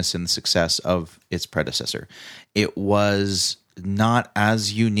uniqueness and the success of its predecessor. It was not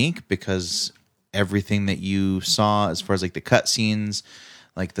as unique because everything that you saw as far as like the cutscenes,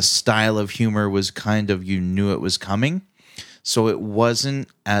 like the style of humor was kind of, you knew it was coming. So it wasn't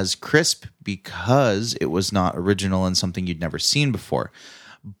as crisp because it was not original and something you'd never seen before.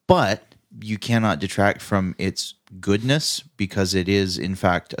 But you cannot detract from its goodness because it is, in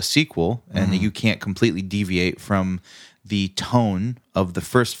fact, a sequel, and you can't completely deviate from the tone of the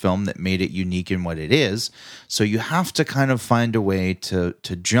first film that made it unique in what it is. So you have to kind of find a way to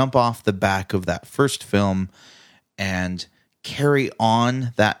jump off the back of that first film and carry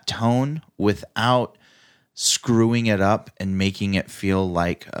on that tone without screwing it up and making it feel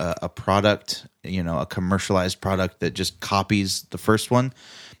like a product, you know, a commercialized product that just copies the first one.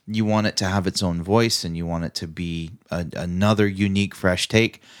 You want it to have its own voice, and you want it to be another unique, fresh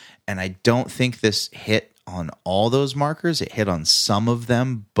take. And I don't think this hit on all those markers. It hit on some of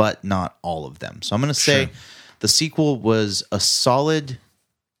them, but not all of them. So I'm going to say the sequel was a solid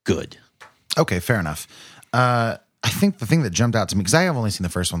good. Okay, fair enough. I think the thing that jumped out to me, because I have only seen the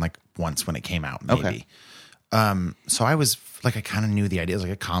first one like once when it came out, maybe. Okay. So I was like, I kind of knew the idea. It was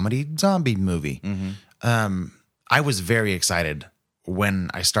like a comedy zombie movie. Mm-hmm. I was very excited when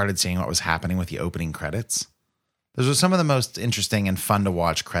I started seeing what was happening with the opening credits. Those were some of the most interesting and fun to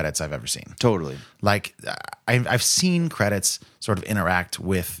watch credits I've ever seen. Totally. Like I've seen credits sort of interact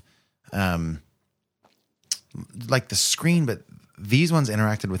with like the screen, but these ones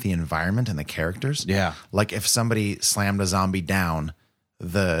interacted with the environment and the characters. Yeah. Like if somebody slammed a zombie down,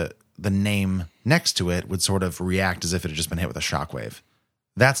 the name next to it would sort of react as if it had just been hit with a shockwave.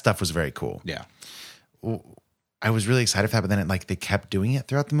 That stuff was very cool. Yeah. I was really excited for that, but then they kept doing it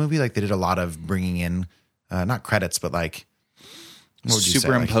throughout the movie. Like they did a lot of bringing in, not credits, but like what would you say?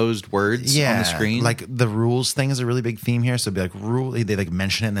 Superimposed words on the screen. Like the rules thing is a really big theme here. So it'd be like rule, they like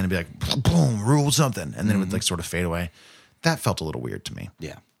mention it and then it'd be like, boom, rule something. And then it would like sort of fade away. That felt a little weird to me.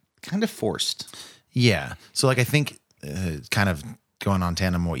 Yeah. Kind of forced. Yeah. So like, I think kind of going on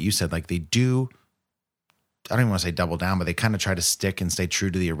tandem what you said, like they do, I don't even want to say double down, but they kind of try to stick and stay true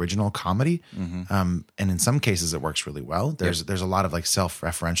to the original comedy. Mm-hmm. And in some cases it works really well. There's a lot of like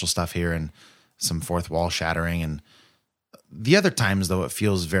self-referential stuff here and some fourth wall shattering. And the other times though, it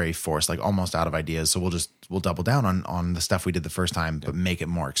feels very forced, like almost out of ideas. So we'll double down on the stuff we did the first time, but make it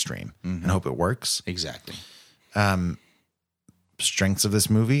more extreme and hope it works. Exactly. Strengths of this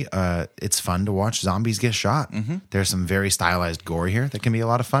movie. It's fun to watch zombies get shot. Mm-hmm. There's some very stylized gore here that can be a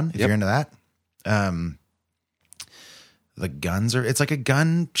lot of fun if you're into that. The guns it's like a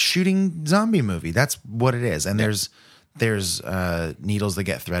gun shooting zombie movie. That's what it is. And there's needles that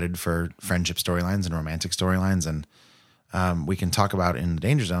get threaded for friendship storylines and romantic storylines. And we can talk about in the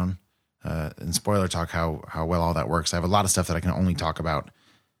Danger Zone in spoiler talk how well all that works. I have a lot of stuff that I can only talk about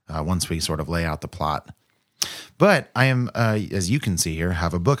once we sort of lay out the plot. But I am, as you can see here,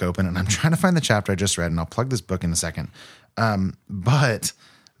 have a book open and I'm trying to find the chapter I just read, and I'll plug this book in a second. But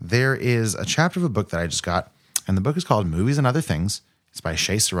there is a chapter of a book that I just got, and the book is called Movies and Other Things. It's by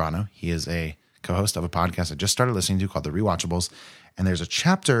Shea Serrano. He is a co-host of a podcast I just started listening to called The Rewatchables. And there's a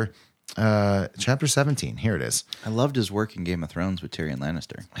chapter 17. Here it is. I loved his work in Game of Thrones with Tyrion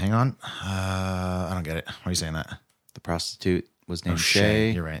Lannister. Hang on. I don't get it. Why are you saying that? The prostitute was named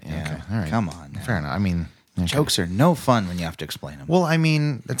Shay. You're right. Yeah. Okay. All right. Come on. Fair enough. I mean, okay. Jokes are no fun when you have to explain them. Well, I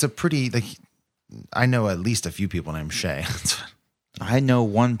mean, it's a pretty, I know at least a few people named Shay. I know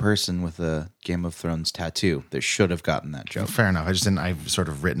one person with a Game of Thrones tattoo that should have gotten that joke. Fair enough. I've sort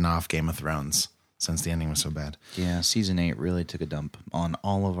of written off Game of Thrones since the ending was so bad. Yeah, season 8 really took a dump on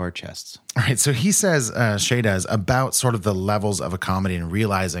all of our chests. All right, so he says, Shay does, about sort of the levels of a comedy and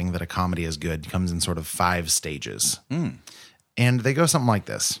realizing that a comedy is good comes in sort of 5 stages. And they go something like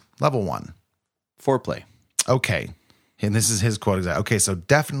this. Level 1. Foreplay. Okay. And this is his quote exactly. Okay, so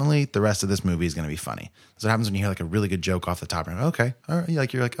definitely the rest of this movie is going to be funny. That's what happens when you hear like a really good joke off the top. And you're like, okay. All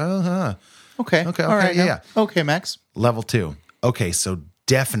right. You're like, oh, Okay. Okay. All right. Yeah. Okay, Max. Level 2. Okay, so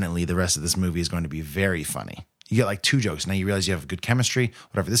definitely the rest of this movie is going to be very funny. You get like 2 jokes. Now you realize you have good chemistry,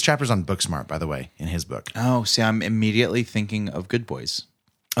 whatever. This chapter's on Booksmart, by the way, in his book. Oh, see, I'm immediately thinking of Good Boys.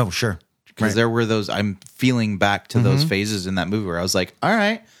 Oh, sure. Because there were those, I'm feeling back to those phases in that movie where I was like, all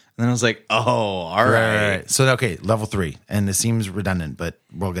right. And then I was like, oh, all right. So, okay, level 3. And it seems redundant, but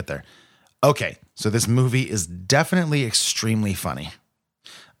we'll get there. Okay, so this movie is definitely extremely funny.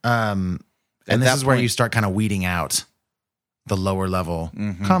 And this is where you start kind of weeding out the lower level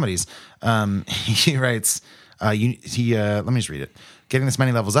comedies. He writes, let me just read it. Getting this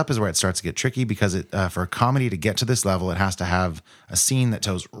many levels up is where it starts to get tricky because for a comedy to get to this level, it has to have a scene that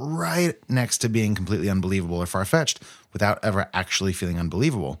toes right next to being completely unbelievable or far-fetched without ever actually feeling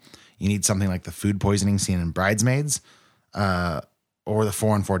unbelievable. You need something like the food poisoning scene in Bridesmaids or the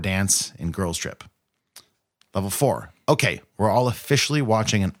 4-on-4 dance in Girls Trip. Level 4. Okay, we're all officially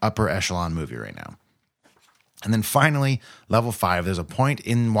watching an upper echelon movie right now. And then finally, level 5, there's a point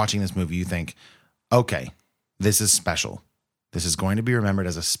in watching this movie you think, okay, this is special. This is going to be remembered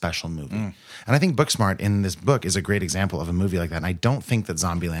as a special movie. And I think Booksmart in this book is a great example of a movie like that. And I don't think that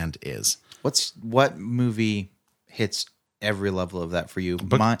Zombieland is. What movie hits every level of that for you?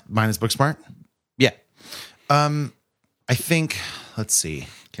 Mine is Booksmart? Yeah. I think, let's see.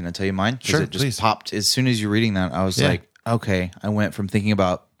 Can I tell you mine? Sure, it just please. popped. As soon as you're reading that, I was like, okay. I went from thinking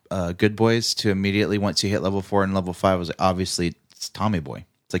about Good Boys to immediately, once you hit level 4 and level 5, I was like, obviously, it's Tommy Boy.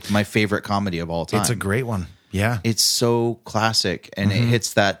 It's like my favorite comedy of all time. It's a great one. Yeah. It's so classic, and it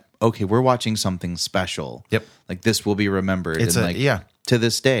hits that, okay, we're watching something special. Yep. Like, this will be remembered. It's to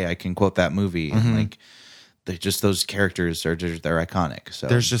this day, I can quote that movie. And like, just those characters they're iconic. So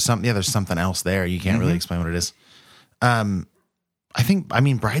there's just something, there's something else there. You can't really explain what it is. I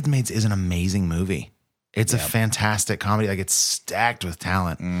mean, Bridesmaids is an amazing movie. It's a fantastic comedy. Like, it's stacked with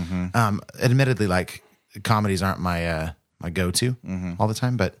talent. Admittedly, like, comedies aren't my go-to all the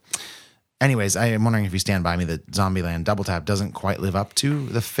time, but anyways, I am wondering if you stand by me that Zombieland Double Tap doesn't quite live up to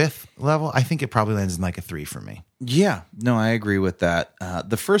the 5th level. I think it probably lands in like a 3 for me. Yeah, no, I agree with that.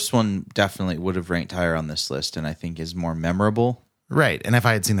 The first one definitely would have ranked higher on this list, and I think is more memorable. Right, and if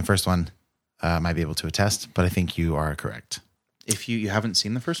I had seen the first one, I might be able to attest, but I think you are correct. If you haven't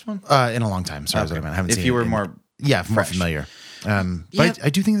seen the first one? In a long time. Sorry, is what I meant. I haven't seen it. If you were more familiar. But I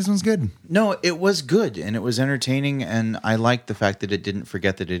do think this one's good. No, it was good, and it was entertaining, and I like the fact that it didn't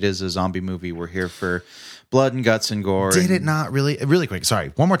forget that it is a zombie movie. We're here for blood and guts and gore. Did it not really? Really quick, sorry.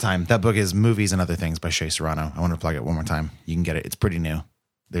 One more time. That book is Movies and Other Things by Shea Serrano. I want to plug it one more time. You can get it. It's pretty new.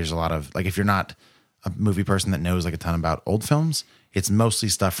 There's a lot of, like, if you're not a movie person that knows like a ton about old films, it's mostly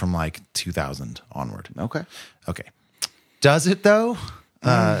stuff from like 2000 onward. Okay. Does it though?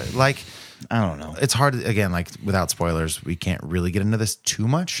 Like, I don't know. It's hard, again, like without spoilers, we can't really get into this too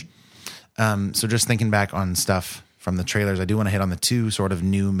much. So just thinking back on stuff from the trailers, I do want to hit on the 2 sort of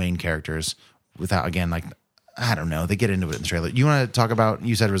new main characters without, again, like, I don't know. They get into it in the trailer. You want to talk about,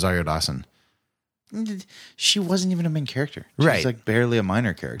 you said Rosario Dawson. She wasn't even a main character. She Right. was like barely a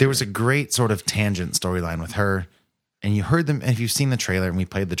minor character. There was a great sort of tangent storyline with her, and you heard them, and if you've seen the trailer, and we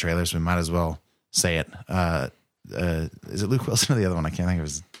played the trailer, so we might as well say it. Is it Luke Wilson or the other one? I can't think of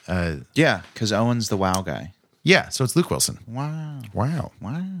his. Yeah, because Owen's the WoW guy. Yeah, so it's Luke Wilson. Wow.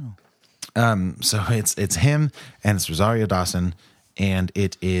 So it's him, and it's Rosario Dawson, and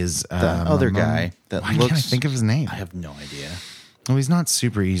it is The other guy that why looks. can't I think of his name? I have no idea. Well, he's not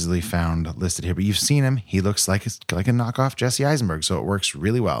super easily found listed here, but you've seen him. He looks like a knockoff Jesse Eisenberg, so it works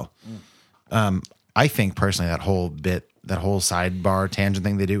really well. I think personally that whole sidebar tangent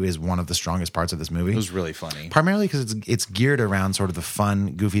thing they do is one of the strongest parts of this movie. It was really funny. Primarily because it's geared around sort of the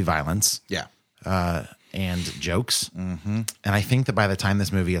fun, goofy violence. Yeah. And jokes. And I think that by the time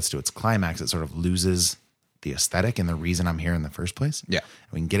this movie gets to its climax, it sort of loses the aesthetic and the reason I'm here in the first place. Yeah.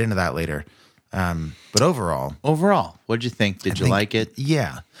 We can get into that later. But overall, what'd you think? Did you like it?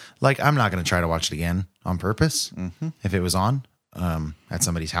 Yeah. Like, I'm not going to try to watch it again on purpose. If it was on at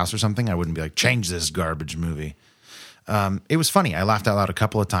somebody's house or something, I wouldn't be like, change this garbage movie. It was funny. I laughed out loud a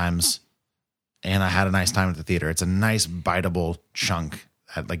couple of times, and I had a nice time at the theater. It's a nice biteable chunk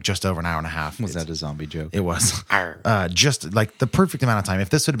at like just over an hour and a half. Was that a zombie joke? It was. Just like the perfect amount of time. If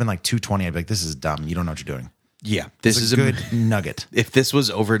this would have been like 2:20, I'd be like, this is dumb. You don't know what you're doing. Yeah. This is a good nugget. If this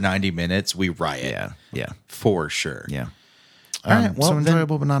was over 90 minutes, we riot. Yeah. For sure. Yeah. All right. Well, so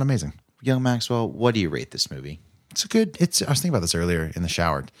enjoyable, but not amazing. Young Maxwell, what do you rate this movie? It's a good. I was thinking about this earlier in the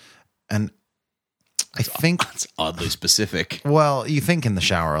shower, and I think It's oddly specific. Well, you think in the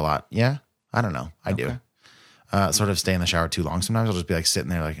shower a lot. Yeah. I don't know. I do. Sort of stay in the shower too long. Sometimes I'll just be like sitting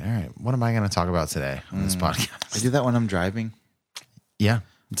there like, all right, what am I going to talk about today on this podcast? I do that when I'm driving. Yeah.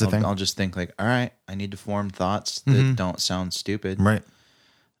 It's a thing. I'll just think like, all right, I need to form thoughts that don't sound stupid. Right.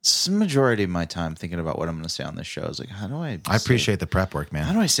 It's the majority of my time thinking about what I'm going to say on this show. Is like, how do I appreciate the prep work, man.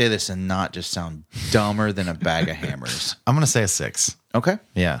 How do I say this and not just sound dumber than a bag of hammers? I'm going to say a 6. Okay.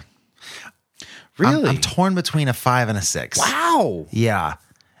 Yeah. Really? I'm torn between a 5 and a 6. Wow. Yeah.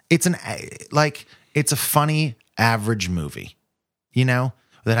 It's it's a funny average movie, that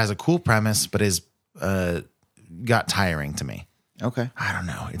has a cool premise, but is got tiring to me. Okay. I don't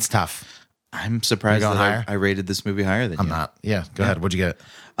know. It's tough. I'm surprised that I rated this movie higher than you. I'm not. Yeah. Go ahead. What'd you get?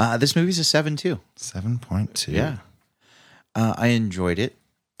 This movie's a 7.2. 7.2. Yeah. I enjoyed it.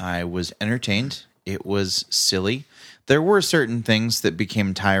 I was entertained. It was silly. There were certain things that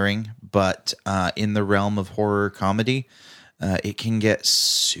became tiring, but in the realm of horror comedy, it can get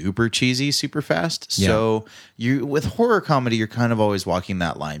super cheesy super fast. Yeah. So with horror comedy, you're kind of always walking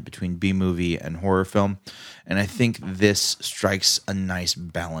that line between B-movie and horror film. And I think this strikes a nice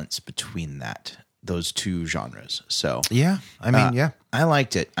balance between those two genres. So Yeah. I mean, yeah. I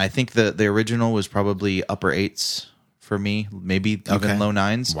liked it. I think the original was probably upper 8s for me, maybe even low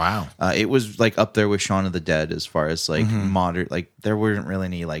 9s. Wow. It was like up there with Shaun of the Dead as far as like modern, like there weren't really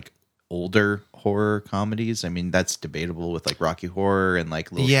any like older horror comedies. I mean, that's debatable with like Rocky Horror and like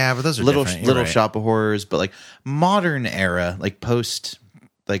but those are little different. You're right. shop of horrors, but like modern era, like post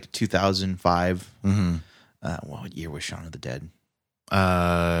like 2005. What year was Shaun of the Dead?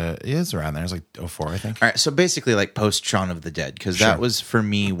 It's around there. It's like 04, I think. All right, so basically like post Shaun of the Dead, because that was for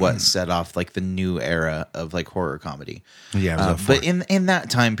me what set off like the new era of like horror comedy. Yeah, it was 04. But in that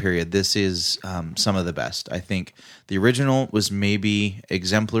time period, this is some of the best. I think the original was maybe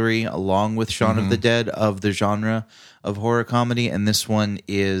exemplary, along with Shaun of the Dead, of the genre of horror comedy, and this one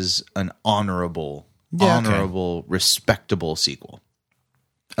is an honorable, respectable sequel.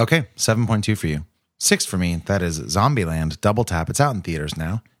 Okay, 7.2 for you. 6 for me. That is Zombieland Double Tap. It's out in theaters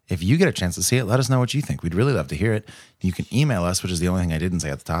now. If you get a chance to see it, let us know what you think. We'd really love to hear it. You can email us, which is the only thing I didn't say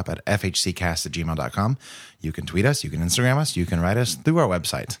at the top, at fhccast@gmail.com. You can tweet us. You can Instagram us. You can write us through our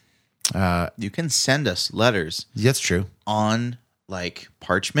website. You can send us letters. That's true. On like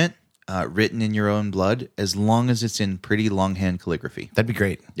parchment, written in your own blood, as long as it's in pretty longhand calligraphy. That'd be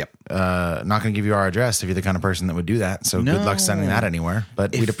great. Yep. Not going to give you our address if you're the kind of person that would do that. So good luck sending that anywhere.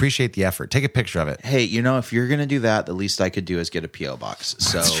 But we'd appreciate the effort. Take a picture of it. Hey, if you're going to do that, the least I could do is get a P.O. box.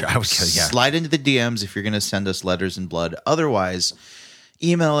 So slide into the DMs if you're going to send us letters in blood. Otherwise,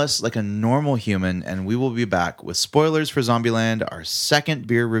 email us like a normal human, and we will be back with spoilers for Zombieland, our second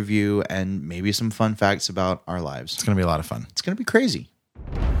beer review, and maybe some fun facts about our lives. It's going to be a lot of fun. It's going to be crazy.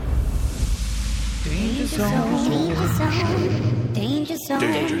 Danger zone. Danger zone. Danger zone.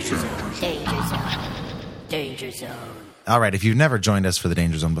 Danger zone. Danger zone. Danger zone. All right. If you've never joined us for the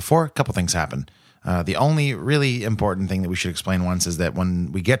Danger Zone before, a couple things happen. The only really important thing that we should explain once is that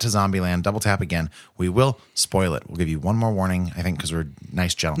when we get to Zombieland, Double Tap again, we will spoil it. We'll give you one more warning, I think, because we're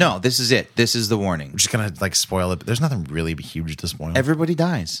nice gentlemen. No, this is it. This is the warning. We're just going to spoil it. But there's nothing really huge to spoil. Everybody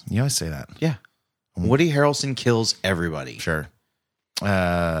dies. You always say that. Yeah. Woody Harrelson kills everybody. Sure.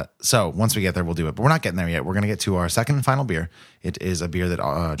 So once we get there, we'll do it. But we're not getting there yet. We're going to get to our second and final beer. It is a beer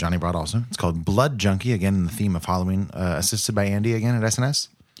that Johnny brought also. It's called Blood Junkie, again in the theme of Halloween, assisted by Andy again at SNS.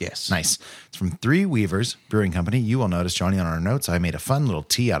 Yes. Nice. It's from Three Weavers Brewing Company. You will notice, Johnny, on our notes, I made a fun little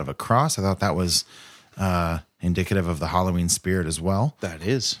T out of a cross. I thought that was indicative of the Halloween spirit as well. That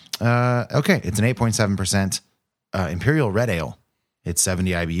is. Okay. It's an 8.7% Imperial Red Ale. It's 70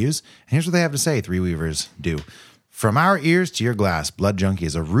 IBUs. And here's what they have to say, Three Weavers do. From our ears to your glass, Blood Junkie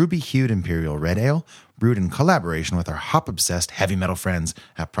is a ruby-hued Imperial Red Ale brewed in collaboration with our hop-obsessed heavy metal friends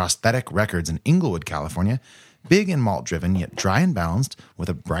at Prosthetic Records in Inglewood, California. Big and malt-driven, yet dry and balanced with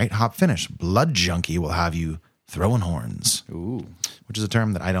a bright hop finish. Blood Junkie will have you throwing horns. Ooh. Which is a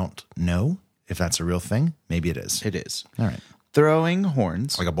term that I don't know if that's a real thing. Maybe it is. It is. All right. Throwing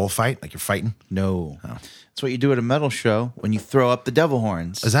horns. Like a bullfight? Like you're fighting? No. Oh. That's what you do at a metal show when you throw up the devil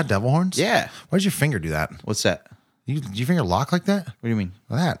horns. Is that devil horns? Yeah. Why does your finger do that? What's that? Do your finger lock like that? What do you mean?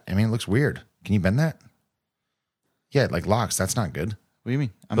 Well, that. I mean, it looks weird. Can you bend that? Yeah, it like locks. That's not good. What do you mean?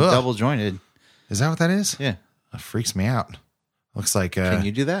 I'm double jointed. Is that what that is? Yeah. That freaks me out. Looks like... Can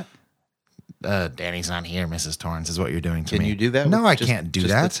you do that? Danny's not here, Mrs. Torrance, is what you're doing to me. Can you do that? No, I can't do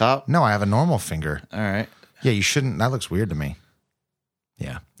that. The top? No, I have a normal finger. All right. Yeah, you shouldn't. That looks weird to me.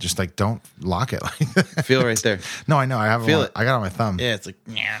 Yeah, just like don't lock it like that. Feel right there. No, I know. I have Feel it. I got it on my thumb. Yeah, it's like...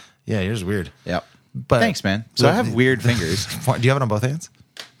 Yeah, yours is weird. Yep. But thanks, man. So I have weird fingers. Do you have it on both hands?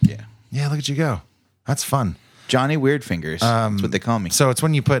 Yeah. Yeah, look at you go. That's fun. Johnny Weird Fingers. That's what they call me. So it's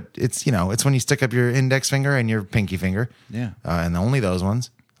when you it's when you stick up your index finger and your pinky finger. Yeah. And only those ones.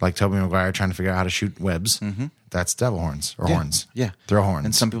 Like Tobey Maguire trying to figure out how to shoot webs. Mm-hmm. That's devil horns or horns. Yeah. Throw horns.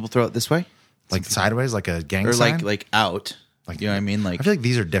 And some people throw it this way. Like sideways, like a gang or sign? like out. Like, you know what I mean? Like, I feel like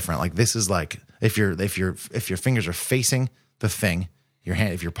these are different. Like this is like if your fingers are facing the thing, your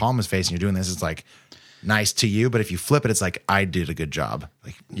hand, if your palm is facing, you're doing this, it's like nice to you. But if you flip it, it's like I did a good job.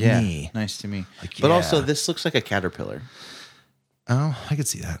 Like me. Nice to me. Like, but yeah. also, this looks like a caterpillar. Oh, I could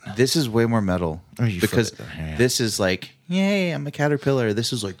see that. This is way more metal you because flip it. Yeah. this is like, yay, I'm a caterpillar.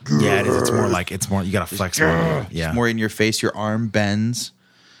 This is like, Yeah, it is. It's more. You got to flex more. Yeah, it's more in your face. Your arm bends.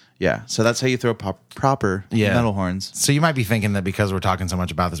 Yeah, so that's how you throw proper metal horns. So you might be thinking that because we're talking so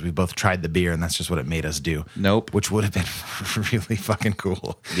much about this, we both tried the beer, and that's just what it made us do. Nope. Which would have been really fucking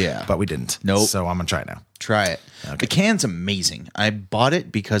cool. Yeah. But we didn't. Nope. So I'm going to try it now. Try it. Okay. The can's amazing. I bought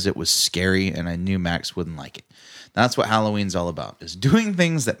it because it was scary, and I knew Max wouldn't like it. That's what Halloween's all about, is doing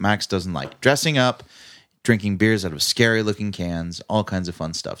things that Max doesn't like. Dressing up, drinking beers out of scary-looking cans, all kinds of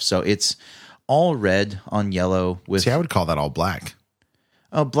fun stuff. So it's all red on yellow with... See, I would call that all black.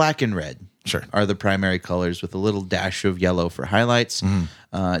 Oh, black and red. Sure. Are the primary colors with a little dash of yellow for highlights.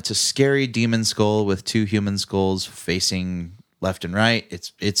 Mm-hmm. It's a scary demon skull with two human skulls facing left and right.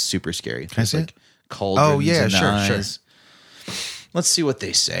 It's super scary. Can I see it? Cauldrons Oh, yeah, in the sure. eyes. Let's see what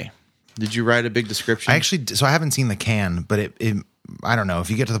they say. Did you write a big description? So I haven't seen the can, but it I don't know. If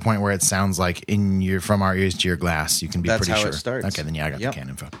you get to the point where it sounds like from our ears to your glass, you can be That's pretty how sure. it starts. Okay, then I got the can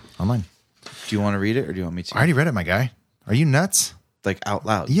info online. Do you want to read it or do you want me to? I already read it, my guy. Are you nuts? Like out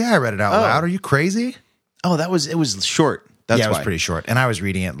loud? Yeah, I read it out loud. Are you crazy? Oh, it was short. That's yeah, it was why. pretty short, and I was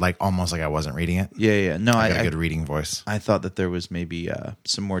reading it like almost like I wasn't reading it. Yeah. No, I got a good reading voice. I thought that there was maybe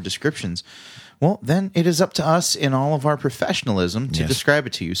some more descriptions. Well, then it is up to us in all of our professionalism to describe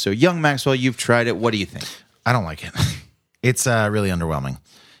it to you. So, young Maxwell, you've tried it. What do you think? I don't like it. It's really underwhelming.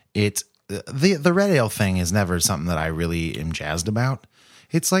 The red ale thing is never something that I really am jazzed about.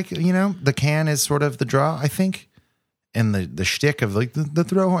 It's like, the can is sort of the draw, I think, and the shtick of like the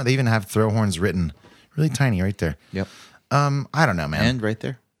throw horn. They even have throw horns written really tiny right there. Yep. I don't know, man. And right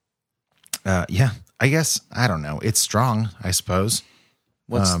there. Yeah, I guess I don't know. It's strong, I suppose.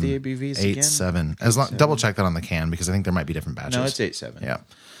 What's the ABVs again? 8.7. Double check that on the can because I think there might be different batches. No, it's 8.7.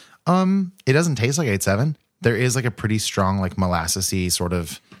 Yeah. It doesn't taste like 8.7. There is like a pretty strong like molassesy sort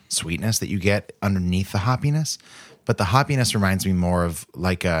of sweetness that you get underneath the hoppiness, but the hoppiness reminds me more of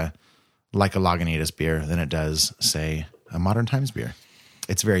like a Lagunitas beer than it does, say, a Modern Times beer.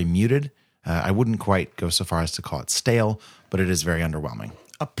 It's very muted. I wouldn't quite go so far as to call it stale, but it is very underwhelming.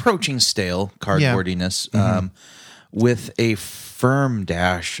 Approaching stale cardboardiness, with a firm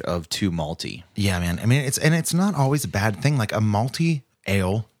dash of too malty. Yeah, man. I mean, it's not always a bad thing. Like a malty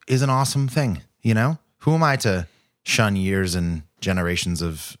ale is an awesome thing. Who am I to shun years and generations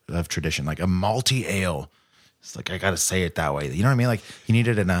of tradition? Like a malty ale, it's like I got to say it that way. You know what I mean? Like you need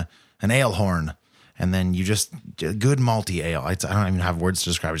it in an ale horn. And then you just good malty ale. I don't even have words to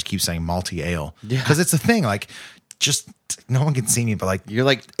describe it. I just keep saying malty ale because it's a thing. Like, just no one can see me, but like you're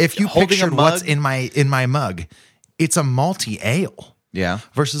like if you pictured what's in my mug, it's a malty ale. Yeah.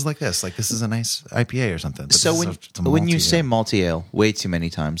 Versus like this is a nice IPA or something. But so when you say malty ale way too many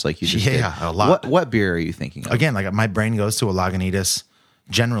times, like you just did, a lot. What beer are you thinking of? Again, like my brain goes to a Lagunitas,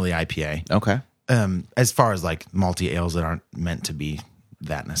 generally IPA. Okay. As far as like malty ales that aren't meant to be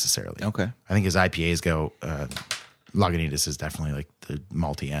that necessarily. Okay. I think as IPAs go, Lagunitas is definitely like the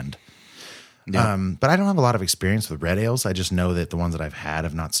malty end. Yeah. But I don't have a lot of experience with red ales. I just know that the ones that I've had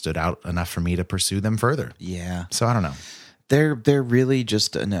have not stood out enough for me to pursue them further. Yeah. So I don't know. They're really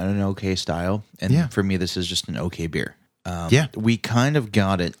just an okay style. And for me, this is just an okay beer. We kind of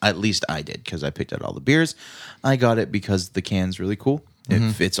got it, at least I did, because I picked out all the beers. I got it because the can's really cool.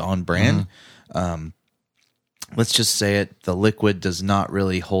 If it's on brand. Let's just say it. The liquid does not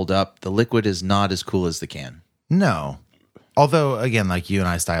really hold up. The liquid is not as cool as the can. No. Although, again, like you and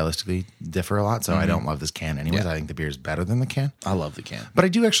I stylistically differ a lot, so I don't love this can anyways. I think the beer is better than the can. I love the can. But I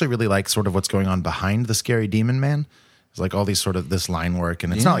do actually really like sort of what's going on behind the Scary Demon Man. It's like all these sort of this line work,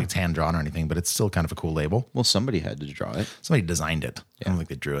 and it's not like it's hand-drawn or anything, but it's still kind of a cool label. Well, somebody had to draw it. Somebody designed it. I don't think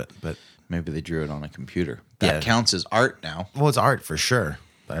they drew it, but... Maybe they drew it on a computer. That counts as art now. Well, it's art for sure,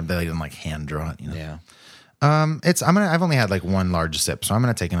 but they didn't like hand-draw it, Yeah. I've only had like one large sip, so I'm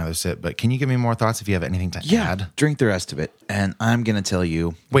gonna take another sip. But can you give me more thoughts if you have anything to add? Drink the rest of it, and I'm gonna tell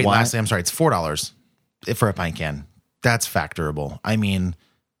you. Wait, lastly, I'm sorry. It's $4 for a pint can. That's factorable. I mean,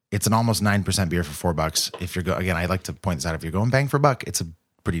 it's an almost 9% beer for $4. If you're again, I like to point this out. If you're going bang for buck, it's a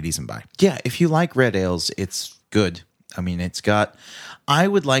pretty decent buy. Yeah, if you like red ales, it's good. I mean, I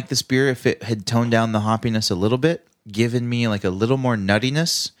would like this beer if it had toned down the hoppiness a little bit, given me like a little more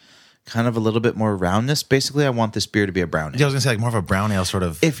nuttiness, kind of a little bit more roundness. Basically, I want this beer to be a brown ale. Yeah, I was gonna say like more of a brown ale sort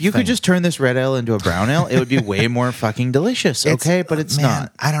of. If you could just turn this red ale into a brown ale, it would be way more fucking delicious. Okay, but it's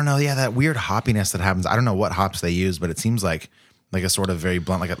not. I don't know. Yeah, that weird hoppiness that happens. I don't know what hops they use, but it seems like a sort of very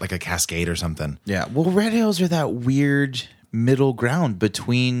blunt, like a Cascade or something. Yeah. Well, red ales are that weird middle ground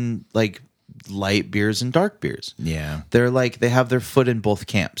between like light beers and dark beers. Yeah. They're like, they have their foot in both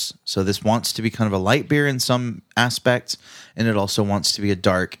camps. So this wants to be kind of a light beer in some aspects, and it also wants to be a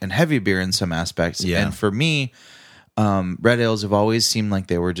dark and heavy beer in some aspects. Yeah. And for me, red ales have always seemed like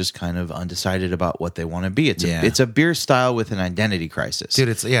they were just kind of undecided about what they want to be. It's a beer style with an identity crisis. Dude,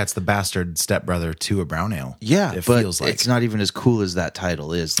 it's the bastard stepbrother to a brown ale. Yeah, it but feels like it's not even as cool as that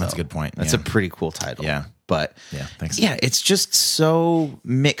title is, though. That's a good point. That's Yeah. a pretty cool title. Yeah. But Yeah, thanks. Yeah, it's just so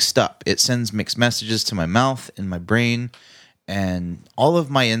mixed up. It sends mixed messages to my mouth and my brain, and all of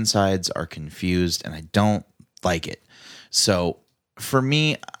my insides are confused, and I don't like it. So for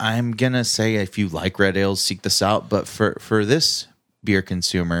me, I'm gonna say if you like red ales, seek this out. But for this beer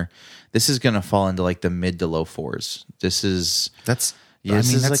consumer, this is gonna fall into like the mid to low fours. That's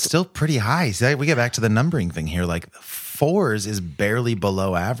this is still pretty high. See, we get back to the numbering thing here. Like 4s is barely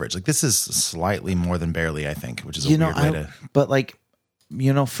below average. Like this is slightly more than barely, I think, which is a weird way to. But like,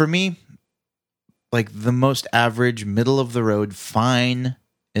 for me, like the most average, middle of the road, fine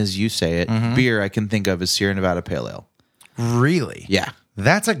as you say it, beer I can think of is Sierra Nevada Pale Ale. Really? Yeah.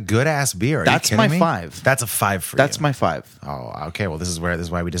 That's a good ass beer. Are That's you my kidding me? 5. That's a 5 for That's you. my 5. Oh, okay. Well, this is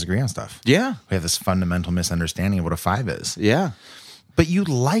why we disagree on stuff. Yeah. We have this fundamental misunderstanding of what a 5 is. Yeah. But you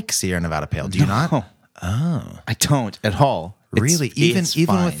like Sierra Nevada Pale, do you not? Oh, I don't at all. Really? Even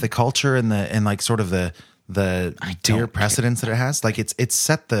fine. with the culture and like sort of the beer precedence that it has, like it's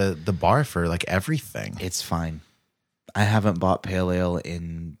set the bar for like everything. It's fine. I haven't bought pale ale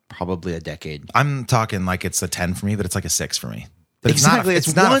in probably a decade. I'm talking like it's a 10 for me, but it's like a 6 for me. But Exactly.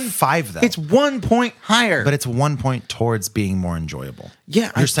 It's not a 5 though. It's 1 point higher. But it's 1 point towards being more enjoyable.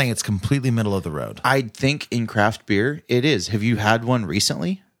 Yeah, You're saying it's completely middle of the road. I think in craft beer, it is. Have you had one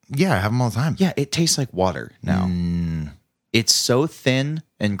recently? Yeah, I have them all the time. Yeah, it tastes like water now. It's so thin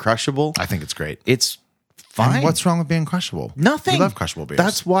and crushable. I think it's great. It's fine. And what's wrong with being crushable? Nothing. We love crushable beers.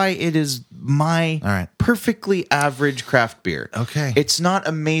 That's why it is my All right. perfectly average craft beer. Okay. It's not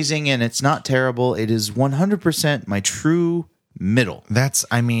amazing and it's not terrible. It is 100% my true middle.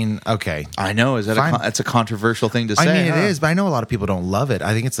 Okay. I know. Is that Fine. that's a controversial thing to say? I mean, huh? it is, but I know a lot of people don't love it.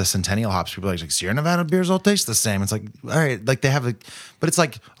 I think it's the Centennial hops. People are like Sierra Nevada beers all taste the same. It's like, all right, like they have but it's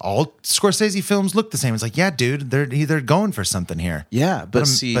like all Scorsese films look the same. It's like, yeah, dude, they're going for something here. Yeah, but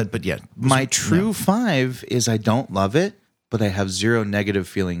see, yeah, my true 5 is I don't love it, but I have zero negative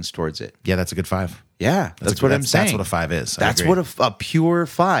feelings towards it. Yeah, that's a good 5. Yeah, that's what I'm saying. That's what a 5 is. That's what a pure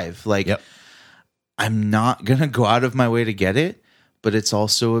 5. Like, Yep. I'm not gonna go out of my way to get it, but it's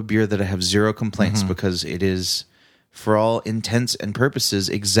also a beer that I have zero complaints because it is, for all intents and purposes,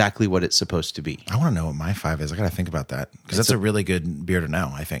 exactly what it's supposed to be. I want to know what my 5 is. I got to think about that because that's a really good beer to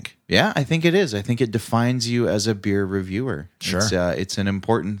know, I think. Yeah, I think it is. I think it defines you as a beer reviewer. Sure. It's an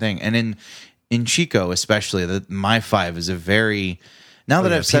important thing. And in Chico, especially, my 5 is a very... Now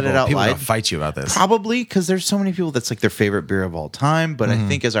that I've said it out people loud, don't fight you about this. probably because there's so many people that's like their favorite beer of all time. But I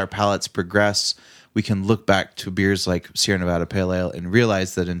think as our palates progress, we can look back to beers like Sierra Nevada Pale Ale and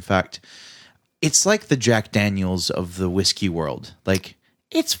realize that, in fact, it's like the Jack Daniels of the whiskey world. Like,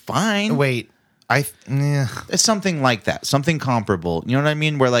 it's fine. Wait, It's something like that, something comparable. You know what I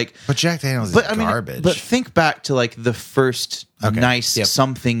mean? Where like, but Jack Daniels is garbage. But think back to like the first nice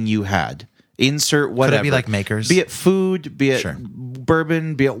something you had. Insert whatever. Could it be like Makers? Be it food, be it Sure.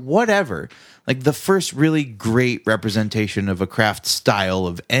 bourbon, be it whatever. Like the first really great representation of a craft style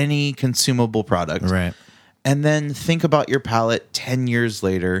of any consumable product. Right. And then think about your palate 10 years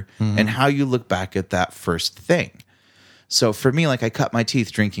later and how you look back at that first thing. So for me, like I cut my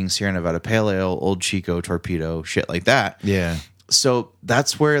teeth drinking Sierra Nevada Pale Ale, Old Chico, Torpedo, shit like that. Yeah. So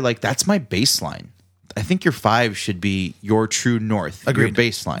that's where like that's my baseline. I think your 5 should be your true north, Agreed. your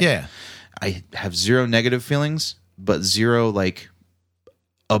baseline. Yeah. I have zero negative feelings, but zero like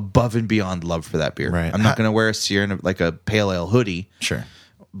above and beyond love for that beer. Right. I'm not going to wear a Sierra like a pale ale hoodie. Sure.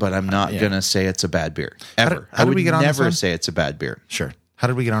 But I'm not going to say it's a bad beer ever. How did we get on this never one? say it's a bad beer. Sure. How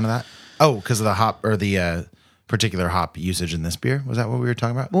did we get onto that? Oh, because of the hop or the particular hop usage in this beer. Was that what we were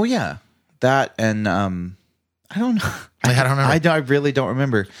talking about? Well, yeah, that and I don't know. I don't remember. I really don't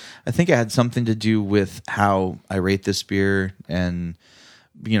remember. I think it had something to do with how I rate this beer and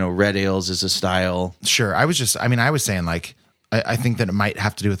red ales as a style. Sure. I was saying like I think that it might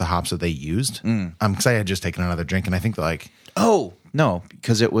have to do with the hops that they used. Because I had just taken another drink, and I think that like no,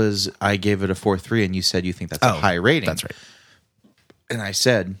 because I gave it a 4.3, and you said you think that's a high rating. That's right. And I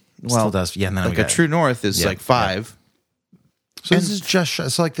said, well, Still does. Yeah, and then like a True North is like 5. So this is just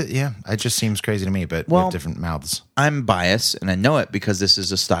so like it just seems crazy to me, but we have different mouths. I'm biased, and I know it because this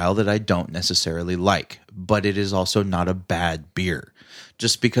is a style that I don't necessarily like, but it is also not a bad beer.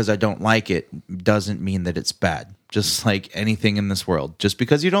 Just because I don't like it doesn't mean that it's bad. Just like anything in this world. Just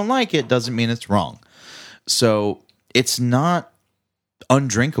because you don't like it doesn't mean it's wrong. So it's not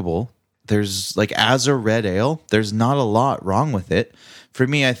undrinkable. There's like, as a red ale, there's not a lot wrong with it. For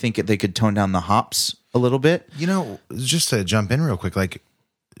me, I think they could tone down the hops a little bit. You know, just to jump in real quick, like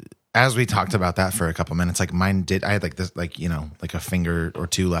as we talked about that for a couple minutes, like I had like this, like, you know, like a finger or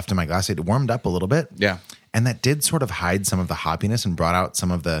two left in my glass. It warmed up a little bit. Yeah. And that did sort of hide some of the hoppiness and brought out some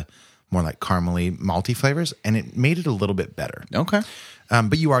of the more like caramely, malty flavors. And it made it a little bit better. Okay.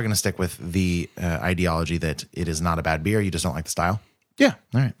 But you are going to stick with the ideology that it is not a bad beer. You just don't like the style. Yeah.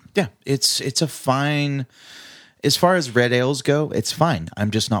 All right. Yeah. It's a fine, as far as red ales go, it's fine.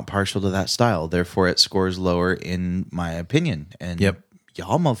 I'm just not partial to that style. Therefore, it scores lower in my opinion. And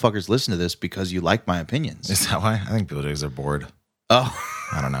y'all motherfuckers listen to this because you like my opinions. Is that why? I think people are bored. Oh,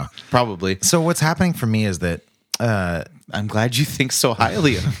 I don't know. Probably. So what's happening for me is that I'm glad you think so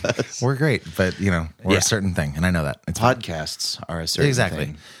highly of us. We're great, but you know, we're a certain thing, and I know that. It's Podcasts are a certain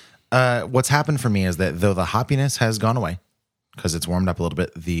thing. What's happened for me is that though the hoppiness has gone away because it's warmed up a little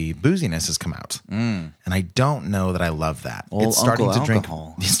bit, the booziness has come out, and I don't know that I love that. It's starting to drink.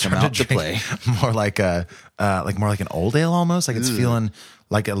 It's starting to play more like more like an old ale almost. Like it's feeling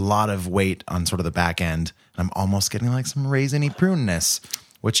like a lot of weight on sort of the back end. I'm almost getting like some raisiny pruneness,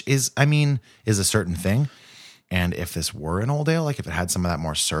 which is a certain thing. And if this were an old ale, like if it had some of that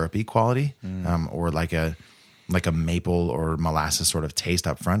more syrupy quality, or like a maple or molasses sort of taste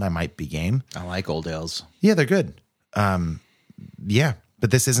up front, I might be game. I like old ales. Yeah, they're good. Yeah,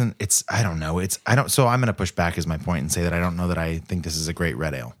 but this isn't. I don't know. So I'm going to push back as my point and say that I don't know that I think this is a great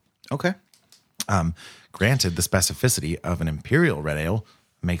red ale. Okay. Granted, the specificity of an imperial red ale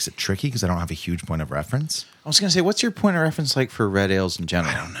makes it tricky because I don't have a huge point of reference. I was going to say, what's your point of reference like for red ales in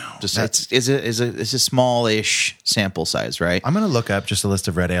general? I don't know. Just it's a small-ish sample size, right? I'm going to look up just a list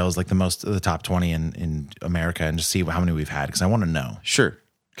of red ales, like the top 20 in America, and just see how many we've had because I want to know. Sure.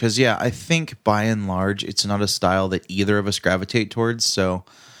 Because, I think by and large, it's not a style that either of us gravitate towards. So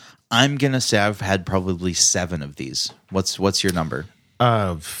I'm going to say I've had probably 7 of these. What's your number?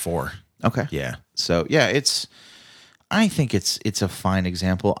 4. Okay. Yeah. So, I think it's a fine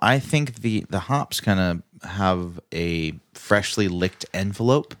example. I think the hops kind of have a freshly licked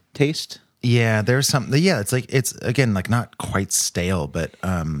envelope taste. Yeah, there's something. Yeah, it's again like not quite stale, but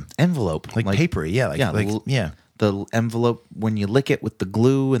envelope like papery. Yeah, the envelope when you lick it with the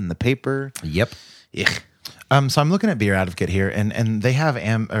glue and the paper. Yep. Ugh. So I'm looking at Beer Advocate here, and they have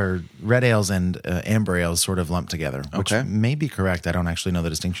red ales and amber ales sort of lumped together, which may be correct. I don't actually know the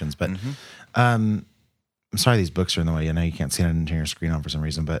distinctions, but I'm sorry these books are in the way. I know you can't see it on your screen on for some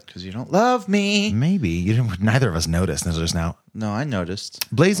reason, but because you don't love me. Maybe you didn't. Neither of us noticed until just now. No, I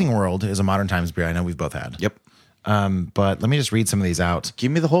noticed. Blazing World is a modern times beer. I know we've both had. Yep. But let me just read some of these out.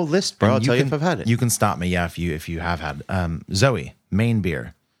 Give me the whole list, bro. I'll tell you if I've had it. You can stop me, if you have had. Zoe, Maine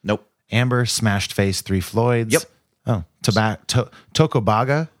beer. Nope. Amber, Smashed Face, Three Floyds. Yep. Oh,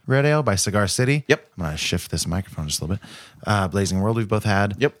 Tocobaga Red Ale by Cigar City. Yep. I'm going to shift this microphone just a little bit. Blazing World we've both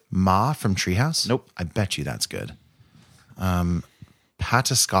had. Yep. Ma from Treehouse. Nope. I bet you that's good.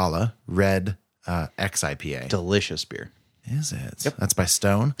 Patascala Red X-IPA. Delicious beer. Is it? Yep. That's by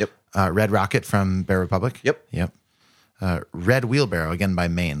Stone. Yep. Red Rocket from Bear Republic. Yep. Red Wheelbarrow, again by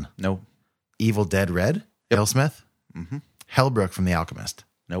Maine. No. Evil Dead Red, Alesmith. Mm-hmm. Hellbrook from The Alchemist.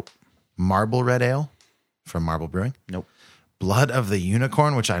 Nope. Marble Red Ale from Marble Brewing. Nope. Blood of the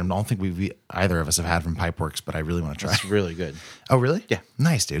Unicorn, which I don't think either of us have had from Pipeworks, but I really want to try. It's really good. Oh, really? Yeah.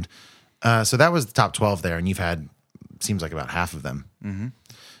 Nice, dude. So that was the top 12 there, and you've had, seems like about half of them.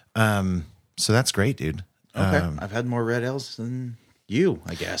 Mm-hmm. So that's great, dude. Okay. I've had more red ales than you,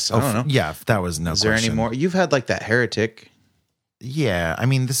 I guess. I don't know. Yeah, that was no question. Is there any more? You've had like that Heretic. Yeah. I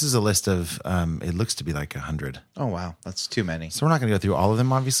mean, this is a list of, it looks to be like 100. Oh, wow. That's too many. So we're not going to go through all of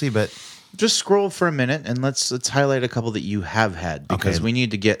them, obviously, but just scroll for a minute and let's highlight a couple that you have had because we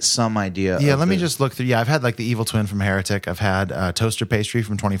need to get some idea. Yeah, let me just look through. Yeah, I've had like the Evil Twin from Heretic. I've had Toaster Pastry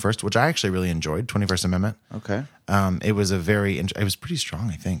from 21st, which I actually really enjoyed. 21st Amendment. Okay. It was it was pretty strong,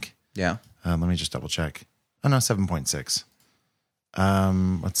 I think. Yeah. Let me just double check. Oh no, 7.6.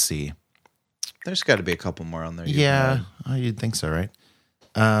 Let's see. There's got to be a couple more on there. Yeah, you'd think so, right?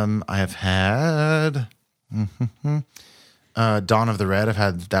 I have had Dawn of the Red. I've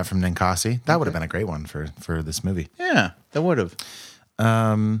had that from Ninkasi. That would have been a great one for this movie. Yeah, that would have.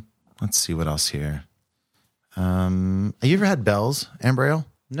 Let's see what else here. Have you ever had Bell's Amber Ale?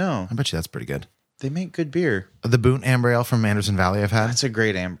 No. I bet you that's pretty good. They make good beer. The Boont Amber Ale from Anderson Valley I've had. That's a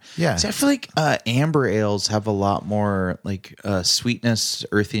great amber. Yeah. See, I feel like amber ales have a lot more like sweetness,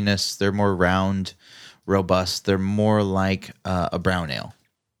 earthiness. They're more round, robust. They're more like a brown ale.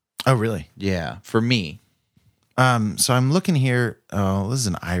 Oh, really? Yeah, for me. So I'm looking here. Oh, this is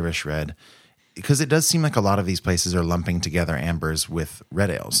an Irish red. Because it does seem like a lot of these places are lumping together ambers with red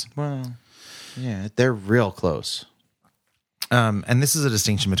ales. Well, yeah, they're real close. And this is a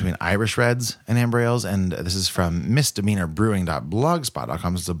distinction between Irish reds and amber ales. And this is from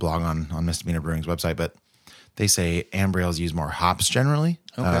misdemeanorbrewing.blogspot.com. This is a blog on Misdemeanor Brewing's website. But they say amber ales use more hops generally.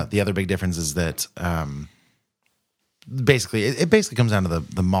 Okay. The other big difference is that basically it basically comes down to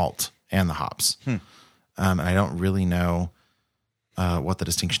the malt and the hops. And I don't really know what the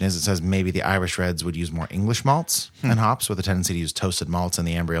distinction is. It says maybe the Irish reds would use more English malts and hops with a tendency to use toasted malts, and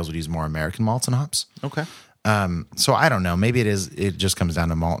the amber ales would use more American malts and hops. Okay. So I don't know. Maybe it just comes down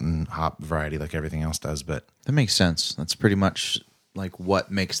to malt and hop variety like everything else does, but That makes sense. That's pretty much like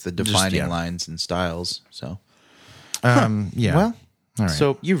what makes the defining yeah. lines and styles. So, yeah. well, all right.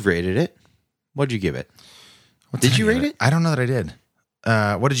 so you've rated it. What'd you give it? Did you rate it? I don't know that I did.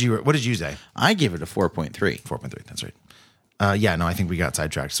 What did you say? I give it a 4.3. 4.3. That's right. Yeah, no, I think we got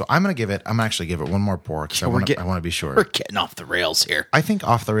sidetracked. So I'm actually give it one more pour because I want to be sure. We're getting off the rails here. I think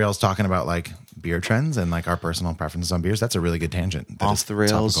Off the Rails talking about like beer trends and like our personal preferences on beers. That's a really good tangent. That Off is the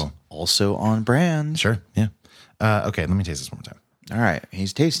rails, topical. also on brand. Sure. Yeah. Okay, let me taste this one more time. All right,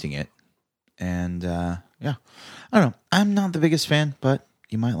 he's tasting it, and yeah, I don't know. I'm not the biggest fan, but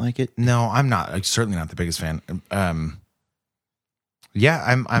you might like it. No, I'm not. I'm certainly not the biggest fan. Yeah,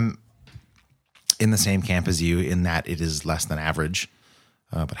 I'm in the same camp as you in that it is less than average,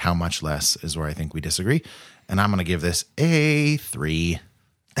 but how much less is where I think we disagree. And I'm going to give this a 3.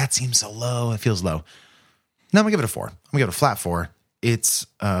 That seems so low. It feels low. No, I'm going to give it a 4. I'm going to give it a flat 4. It's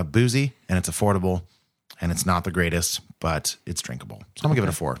boozy and it's affordable and it's not the greatest, but it's drinkable. So I'm going to give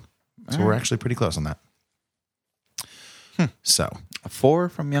it a 4. So we're actually pretty close on that. So A 4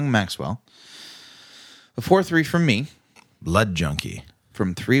 from Young Maxwell, a 4.3 from me, Blood Junkie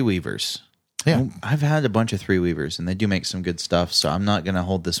from Three Weavers. Yeah. I've had a bunch of Three Weavers, and they do make some good stuff, so I'm not going to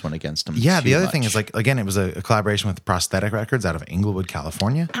hold this one against them. Yeah, too the other much. thing is, like, again, it was a collaboration with Prosthetic Records out of Inglewood,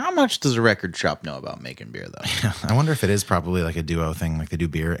 California. How much does a record shop know about making beer, though? I wonder if it is probably like a duo thing, like they do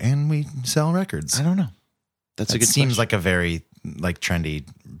beer and we sell records. I don't know. That's a good seems question. like a very like trendy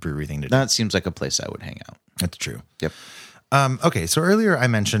brewery thing to do. That seems like a place I would hang out. That's true. Yep. Okay, so earlier I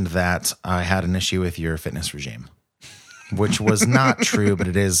mentioned that I had an issue with your fitness regime, which was not true, but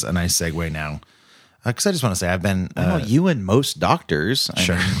it is a nice segue now. Because I just want to say I've been... Well, you and most doctors. I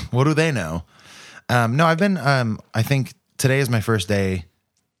Sure. mean, What do they know? No, I've been... I think today is my first day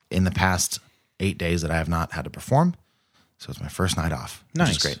in the past 8 days that I have not had to perform. So it's my first night off, which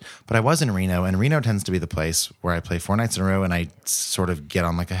Nice. is great. But I was in Reno, and Reno tends to be the place where I play 4 nights in a row, and I sort of get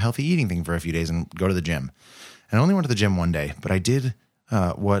on like a healthy eating thing for a few days and go to the gym. And I only went to the gym one day, but I did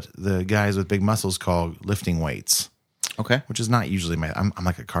what the guys with big muscles call lifting weights, okay. which is not usually my... I'm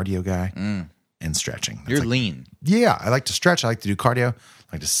like a cardio guy and stretching. That's You're like, lean. yeah, I like to stretch. I like to do cardio.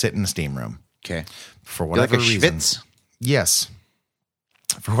 I like to sit in the steam room Okay. for You're like whatever a reason. schwitz? Yes.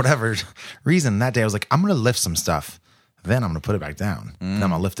 For whatever reason, that day I was like, I'm going to lift some stuff. Then I'm going to put it back down. Then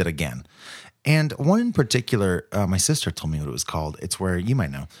I'm going to lift it again. And one in particular, my sister told me what it was called. It's where, you might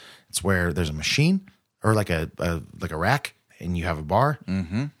know, it's where there's a machine or like a rack and you have a bar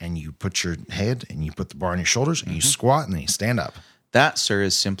and you put your head and you put the bar on your shoulders and you squat and then you stand up. That, sir,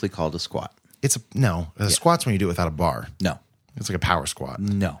 is simply called a squat. It's a squat's when you do it without a bar. No. It's like a power squat.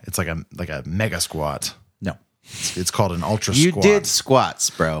 No. It's like a mega squat. No. It's called an ultra You squat. did squats,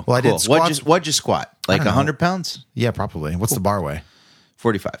 bro. Well, I did squats. What'd you squat? Like don't know. 100 pounds? Yeah, probably. What's the bar weigh?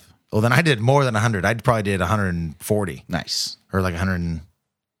 45. Well, then I did more than 100. I probably did 140 Nice. or like 100.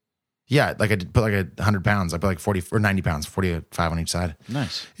 Yeah, like I did put like 100 pounds. I put like 40 or 90 pounds, 45 on each side.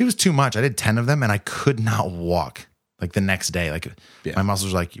 Nice. It was too much. I did 10 of them and I could not walk like the next day. Like my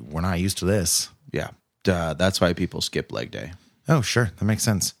muscles were like, we're not used to this. Yeah. That's why people skip leg day. Oh, sure. That makes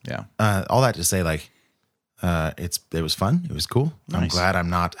sense. Yeah. All that to say, like, it was fun. It was cool. I'm Nice. glad I'm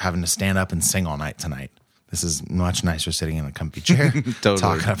not having to stand up and sing all night tonight. This is much nicer sitting in a comfy chair,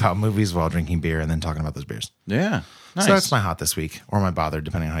 talking about movies while drinking beer and then talking about those beers. Yeah. Nice. So that's my hot this week, or my bothered,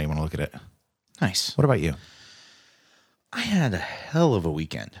 depending on how you want to look at it. Nice. What about you? I had a hell of a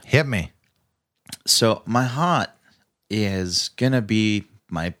weekend. Hit me. So my hot is going to be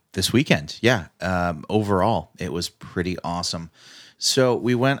this weekend. Yeah. Overall, it was pretty awesome. So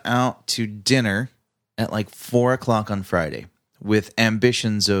we went out to dinner at like 4:00 on Friday with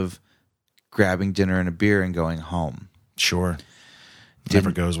ambitions of grabbing dinner and a beer and going home. Sure.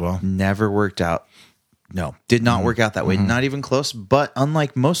 Never goes well. Never worked out. No, did not work out that way. Not even close. But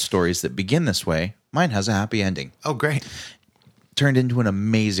unlike most stories that begin this way, mine has a happy ending. Oh, great. Turned into an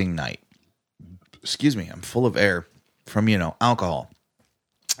amazing night. Excuse me. I'm full of air from, alcohol.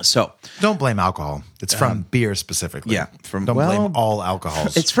 So don't blame alcohol. It's from beer specifically. Yeah. Don't blame all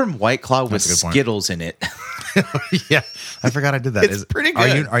alcohols. It's from White Claw with That's a good point. Skittles in it. Yeah. I forgot I did that. It's pretty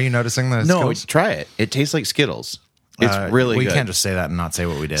good. Are you noticing the No, Skittles? try it. It tastes like Skittles. It's really good. We can't just say that and not say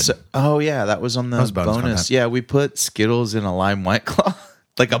what we did. So, that was on the was bonus bonus. content. Yeah, we put Skittles in a lime White Claw.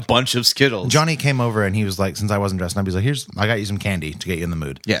 Like a bunch of Skittles. Johnny came over and he was like, since I wasn't dressed up, he's like, I got you some candy to get you in the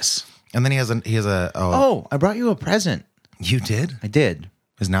mood. Yes. And then he has a Oh, I brought you a present. You did? I did.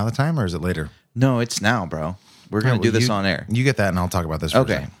 Is now the time or is it later? No, it's now, bro. We're going to do this on air. You get that and I'll talk about this for a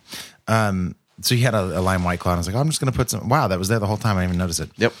second. So he had a lime White Claw and I was like, I'm just going to put some, wow, that was there the whole time. I didn't even notice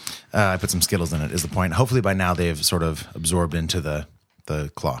it. Yep. I put some Skittles in it is the point. Hopefully by now they've sort of absorbed into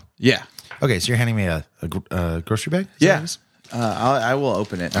the claw. Yeah. Okay, so you're handing me a grocery bag? Is that what it is? I will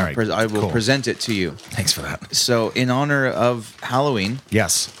open it. All right, I will cool. present it to you. Thanks for that. So, in honor of Halloween,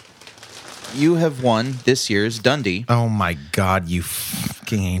 Yes. you have won this year's Dundie Oh my God, you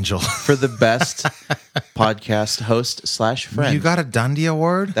fucking angel. for the best podcast host / friend. You got a Dundie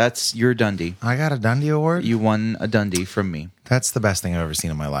Award? That's your Dundie. I got a Dundie Award? You won a Dundie from me. That's the best thing I've ever seen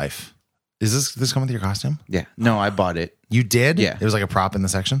in my life. Is this come with your costume? Yeah. No, I bought it. You did? Yeah. It was like a prop in the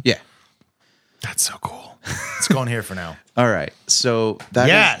section? Yeah. That's so cool. It's going here for now. All right. So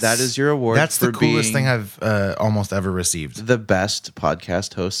that is your award. That's for the coolest being thing I've almost ever received. the best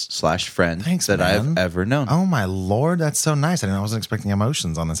podcast host / friend Thanks, that man. I've ever known. Oh my Lord, that's so nice. I wasn't expecting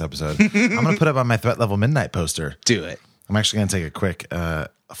emotions on this episode. I'm going to put up on my Threat Level Midnight poster. Do it. I'm actually going to take a quick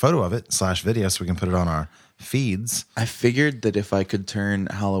photo of it / video so we can put it on our feeds. I figured that if I could turn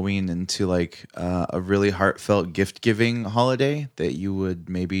Halloween into like a really heartfelt gift giving holiday, that you would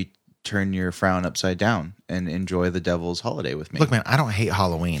maybe turn your frown upside down and enjoy the devil's holiday with me. Look, man, I don't hate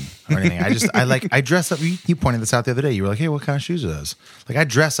Halloween or anything. I dress up. You pointed this out the other day. You were like, hey, what kind of shoes are those? Like, I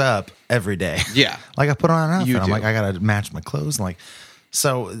dress up every day. Yeah. Like, I put on an outfit. You I'm do. like, I got to match my clothes. And like,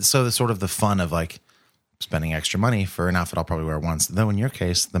 so the sort of the fun of like spending extra money for an outfit I'll probably wear once. Though in your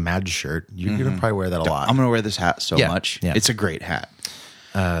case, the Mad shirt, you're going to probably wear that a lot. I'm going to wear this hat so Yeah. much. Yeah. It's a great hat.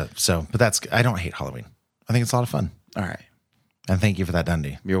 But I don't hate Halloween. I think it's a lot of fun. All right. And thank you for that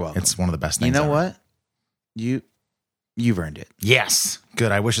Dundie. You're welcome. It's one of the best things. You know ever. what? You've earned it. Yes.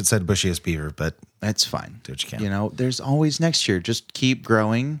 Good. I wish it said bushiest beaver, but That's fine. do what you can. You know, there's always next year. Just keep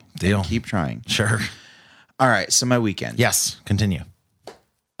growing. Deal. And keep trying. Sure. All right. So my weekend. Yes. Continue.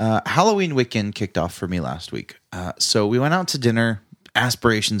 Halloween weekend kicked off for me last week. So we went out to dinner,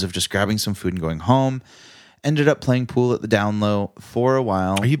 aspirations of just grabbing some food and going home. Ended up playing pool at the Down Low for a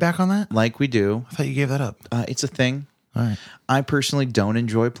while. Are you back on that? Like we do. I thought you gave that up. It's a thing. All right. I personally don't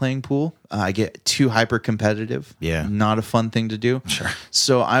enjoy playing pool. I get too hyper competitive. Yeah. Not a fun thing to do. Sure.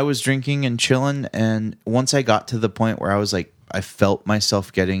 So I was drinking and chilling. And once I got to the point where I was like, I felt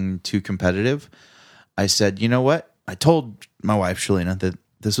myself getting too competitive, I said, you know what? I told my wife, Shalina, that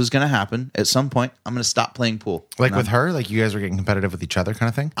this was going to happen at some point. I'm going to stop playing pool. Like And with her, like you guys were getting competitive with each other kind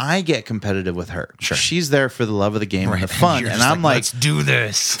of thing? I get competitive with her. Sure. She's there for the love of the game and the Right. fun. You're And just I'm like, let's do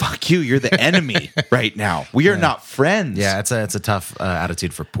this. fuck you. You're the enemy right now. We are not friends. Yeah, it's a tough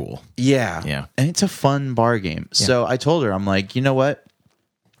attitude for pool. Yeah. Yeah. And it's a fun bar game. So I told her, I'm like, you know what?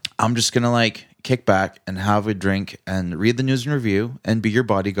 I'm just going to like kick back and have a drink and read the news and review and be your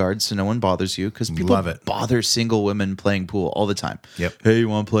bodyguard so no one bothers you. Because people Love it. bother single women playing pool all the time. Yep. Hey, you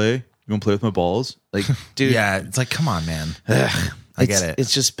want to play? You want to play with my balls? Like, dude. Yeah, it's like, come on, man. I get it.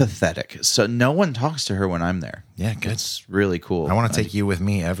 It's just pathetic. So no one talks to her when I'm there. Yeah, good. It's really cool. I want to take you with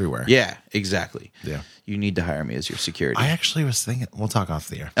me everywhere. Yeah, exactly. Yeah. You need to hire me as your security. I actually was thinking, we'll talk off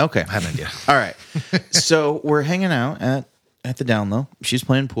the air. Okay. I have an idea. All right. So we're hanging out at the Down Low. She's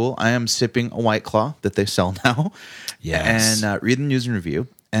playing pool. I am sipping a White Claw that they sell now. Yes. And reading news and review.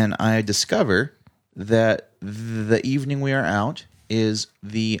 And I discover that the evening we are out is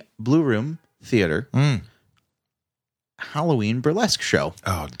the Blue Room Theater Halloween burlesque show.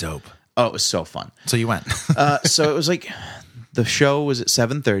 Oh, dope. Oh, it was so fun. So you went. So it was like the show was at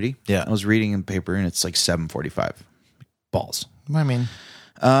 7:30. Yeah. I was reading in paper and it's like 7:45. Balls. I mean,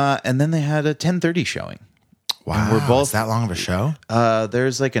 And then they had a 10:30 showing. wow. we're both- It's that long of a show?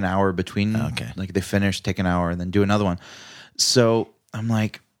 There's like an hour between. Okay. Like they finish, take an hour, and then do another one. So I'm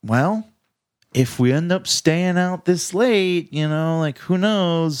like, well, if we end up staying out this late, like who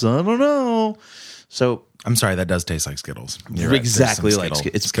knows? I don't know. So I'm sorry, that does taste like Skittles. You're right. exactly There's some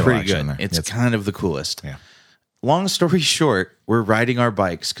like it's Skittle pretty action good. there. It's kind of the coolest. Yeah. Long story short, we're riding our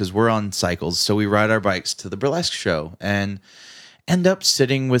bikes because we're on cycles. So we ride our bikes to the burlesque show and end up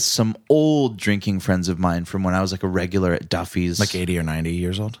sitting with some old drinking friends of mine from when I was like a regular at Duffy's. Like 80 or 90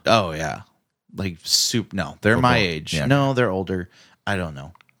 years old? Oh, yeah. Like no, they're my age. Yeah. No, they're older. I don't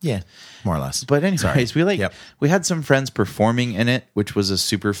know. Yeah, more or less. But anyways, Sorry. we had some friends performing in it, which was a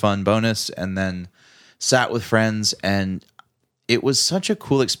super fun bonus, and then sat with friends, and it was such a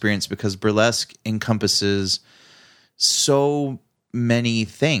cool experience because burlesque encompasses so many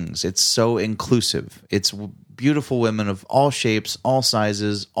things. It's so inclusive. It's beautiful women of all shapes, all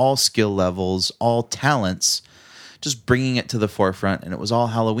sizes, all skill levels, all talents, just bringing it to the forefront. And it was all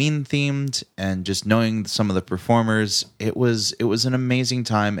Halloween themed, and just knowing some of the performers, it was an amazing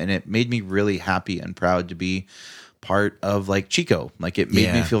time, and it made me really happy and proud to be part of like Chico. Like it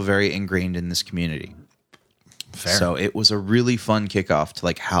made me feel very ingrained in this community. Fair. So it was a really fun kickoff to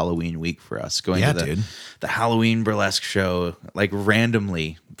like Halloween week for us, going to the Halloween burlesque show, like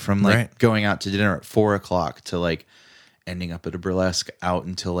randomly from like going out to dinner at 4:00 to like ending up at a burlesque out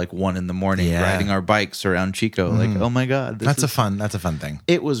until like 1 a.m, riding our bikes around Chico. Like, oh my God. That's a fun thing.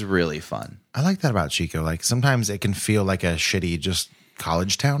 It was really fun. I like that about Chico. Like sometimes it can feel like a shitty just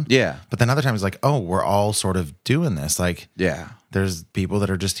college town. Yeah. But then other times like, oh, we're all sort of doing this. Like, yeah. There's people that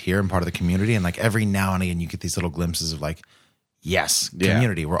are just here and part of the community. And like every now and again, you get these little glimpses of like, yes,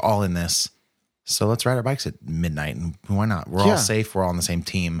 community. We're all in this. So let's ride our bikes at midnight. And why not? We're all safe. We're all on the same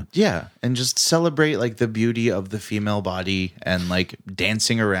team. Yeah. And just celebrate like the beauty of the female body and like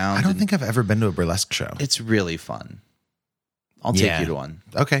dancing around. I don't think I've ever been to a burlesque show. It's really fun. I'll take you to one.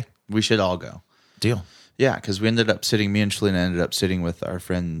 Okay. We should all go. Deal. Yeah, because me and Shalina ended up sitting with our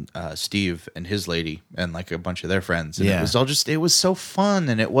friend Steve and his lady and like a bunch of their friends. And it was so fun,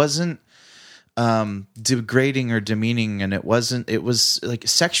 and it wasn't degrading or demeaning, and it was like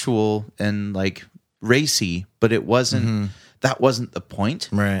sexual and like racy, but it wasn't, that wasn't the point.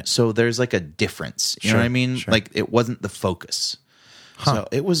 Right. So there's like a difference. You know what I mean? Sure. Like it wasn't the focus. So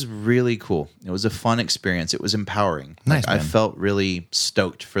it was really cool. It was a fun experience. It was empowering. Nice, I man. felt really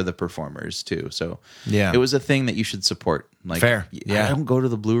stoked for the performers too. So Yeah. it was a thing that you should support. Like, Fair. I don't go to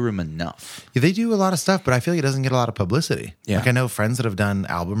the Blue Room enough. Yeah, they do a lot of stuff, but I feel like it doesn't get a lot of publicity. Yeah. Like I know friends that have done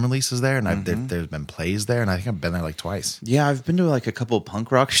album releases there, and there's been plays there, and I think I've been there like twice. Yeah, I've been to like a couple of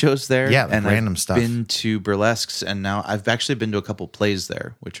punk rock shows there. Yeah, like and random I've stuff. Been to burlesques, and now I've actually been to a couple plays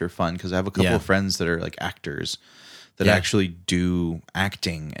there, which are fun because I have a couple of friends that are like actors that actually do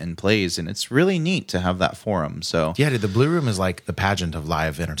acting and plays, and it's really neat to have that forum. So Yeah, dude, the Blue Room is like the pageant of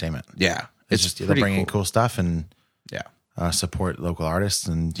live entertainment. yeah, It's just they'll pretty bring in cool stuff and Yeah. support local artists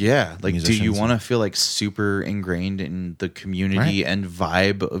and Like, do you musicians. want to feel like super ingrained in the community and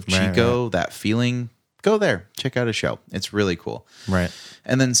vibe of Chico? That feeling? Go there, check out a show. It's really cool. Right.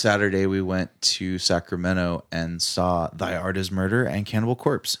 And then Saturday we went to Sacramento and saw Thy Art Is Murder and Cannibal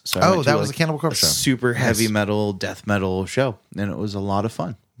Corpse. So I went to that was a Cannibal Corpse show. Super heavy Nice. metal, death metal show, and it was a lot of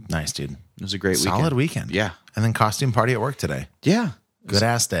fun. Nice, dude. It was a great Solid weekend. Yeah, And then costume party at work today. yeah. Good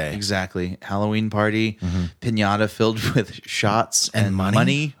ass day. Exactly. Halloween party, pinata filled with shots and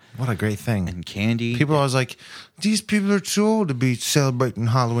money What a great thing. and candy. People are always like, these people are too old to be celebrating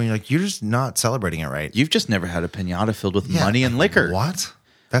Halloween. Like, you're just not celebrating it right. You've just never had a pinata filled with money and liquor. What?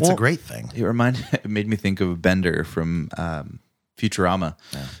 That's Well, a great thing. It made me think of Bender from Futurama.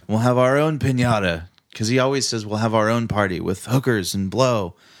 Yeah. We'll have our own pinata because he always says we'll have our own party with hookers and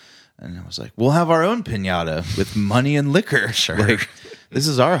blow. And I was like, we'll have our own pinata with money and liquor. Sure. Like, this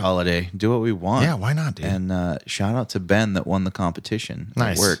is our holiday. Do what we want. Yeah, why not, dude? And shout out to Ben that won the competition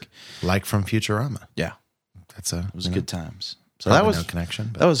Nice. at work. Like from Futurama. Yeah, That's a it was good times. So Probably that was no connection,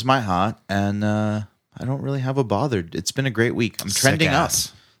 but- That was my hot, and I don't really have a bother. It's been a great week. I'm trending Sick up.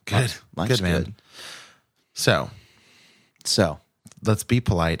 ass. Good. Life's Good, man. good. So So let's be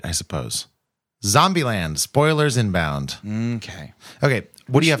polite, I suppose. Zombieland, spoilers inbound. okay, Okay,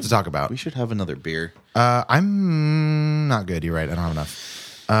 what do you have to talk about? we should have another beer. I'm not good. You're right. I don't have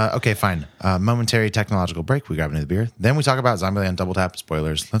enough. Okay, fine. Momentary technological break. We grab another beer. Then we talk about Zombieland Double Tap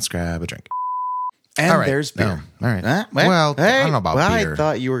spoilers. Let's grab a drink. And All right. there's beer. No. All right. Huh? Well, I don't know about beer. I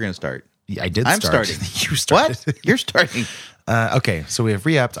thought you were going to start. Yeah, I did I'm start. starting. You started. What? You're starting. Okay, so we have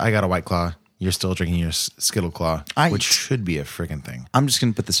re-upped. I got a White Claw. You're still drinking your Skittle Claw, which should be a freaking thing. I'm just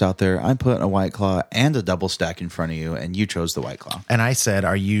going to put this out there. I put a White Claw and a double stack in front of you, and you chose the White Claw. And I said,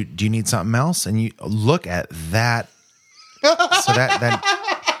 do you need something else? And you look at that. So that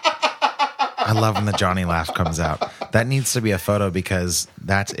I love when the Johnny laugh comes out. That needs to be a photo because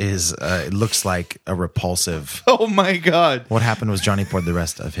that is, it looks like a repulsive. Oh my God. What happened was Johnny poured the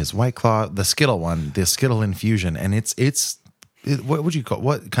rest of his White Claw, the Skittle one, the Skittle infusion, and what would you call,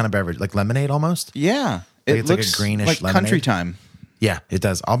 what kind of beverage? Like lemonade almost? Yeah. Like It it's looks like a greenish like lemonade. country time. Yeah, it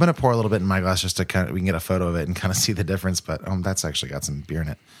does. I'm going to pour a little bit in my glass just to kind of, we can get a photo of it and kind of see the difference, but that's actually got some beer in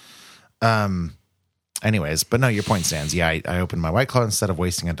it. Anyways, but no, your point stands. Yeah, I opened my White Claw instead of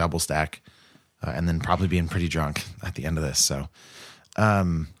wasting a double stack and then probably being pretty drunk at the end of this. So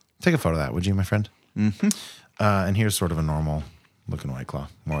take a photo of that, would you, my friend? Mm-hmm. And here's sort of a normal looking White Claw,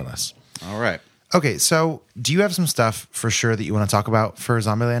 more or less. All right. Okay, so do you have some stuff for sure that you want to talk about for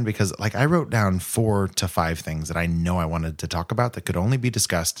Zombieland? Because like I wrote down 4 to 5 things that I know I wanted to talk about that could only be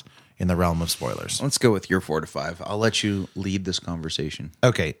discussed in the realm of spoilers. Let's go with your 4 to 5. I'll let you lead this conversation.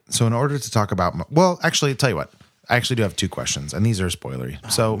 Okay, so in order to talk about, actually, tell you what, I actually do have 2 questions, and these are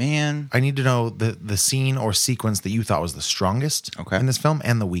spoilery. So, man, I need to know the scene or sequence that you thought was the strongest in this film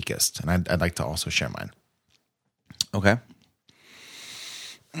and the weakest, and I'd like to also share mine. Okay.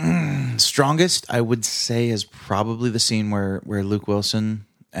 Strongest, I would say, is probably the scene where Luke Wilson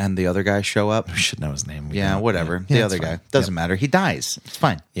and the other guy show up. We should know his name. Yeah, whatever. The other guy. Doesn't matter. He dies. It's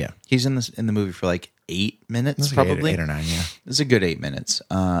fine. Yeah. He's in the movie for like 8 minutes, That's probably. Like 8 or 9, yeah. It's a good 8 minutes.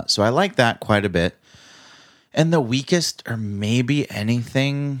 So I like that quite a bit. And the weakest, or maybe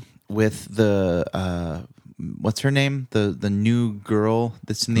anything with the what's her name? The new girl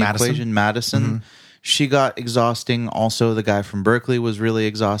that's in the equation, Madison. Mm-hmm. She got exhausting. Also, the guy from Berkeley was really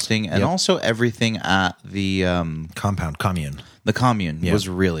exhausting. And also everything at the commune. The commune was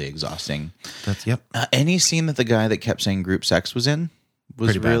really exhausting. That's any scene that the guy that kept saying group sex was in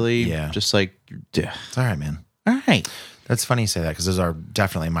was really just like, it's all right, man. All right. That's funny you say that because those are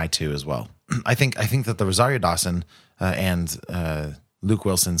definitely my 2 as well. I think that the Rosario Dawson and Luke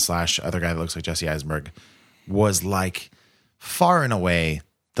Wilson / other guy that looks like Jesse Eisenberg was like far and away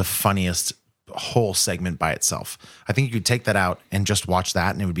the funniest whole segment by itself. I think you could take that out and just watch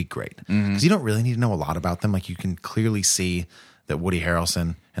that and it would be great. Because you don't really need to know a lot about them. Like you can clearly see that Woody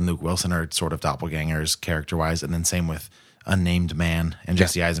Harrelson and Luke Wilson are sort of doppelgangers character-wise, and then same with Unnamed Man and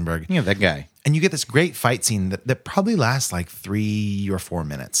Jesse Eisenberg. Yeah, that guy. And you get this great fight scene that probably lasts like 3 or 4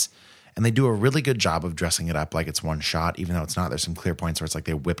 minutes. And they do a really good job of dressing it up like it's one shot, even though it's not. There's some clear points where it's like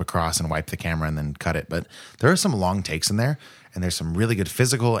they whip across and wipe the camera and then cut it. But there are some long takes in there, and there's some really good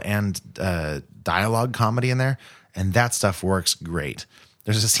physical and dialogue comedy in there, and that stuff works great.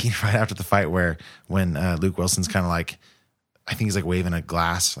 There's a scene right after the fight where when Luke Wilson's kind of like, I think he's like waving a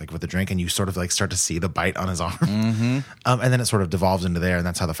glass like with a drink, and you sort of like start to see the bite on his arm. Mm-hmm. And then it sort of devolves into there, and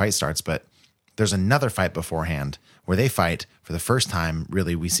that's how the fight starts. But there's another fight beforehand where they fight for the first time.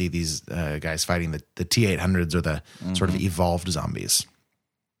 Really, we see these guys fighting the T-800s or the sort of evolved zombies.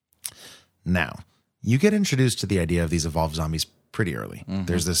 Now, you get introduced to the idea of these evolved zombies pretty early. Mm-hmm.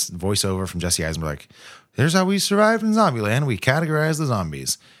 There's this voiceover from Jesse Eisenberg like, here's how we survived in Zombieland. We categorized the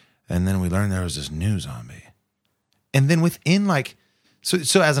zombies. And then we learned there was this new zombie. And then within like,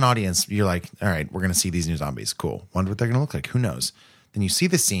 so as an audience, you're like, all right, we're going to see these new zombies. Cool. Wonder what they're going to look like. Who knows? Then you see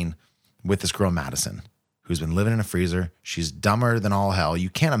the scene with this girl, Madison, who's been living in a freezer. She's dumber than all hell. You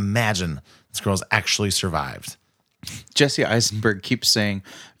can't imagine this girl's actually survived. Jesse Eisenberg keeps saying,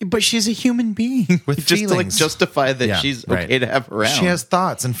 but she's a human being. With just feelings. To like justify that she's okay to have around. She has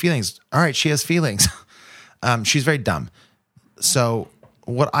thoughts and feelings. All right, she has feelings. She's very dumb. So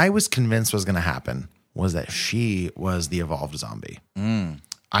what I was convinced was going to happen was that she was the evolved zombie.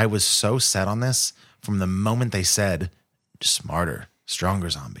 I was so set on this from the moment they said smarter,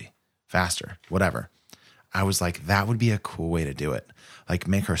 stronger zombie, faster, whatever. I was like, that would be a cool way to do it. Like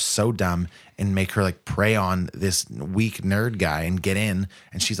make her so dumb and make her like prey on this weak nerd guy and get in.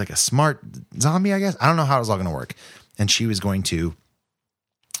 And she's like a smart zombie, I guess. I don't know how it was all going to work. And she was going to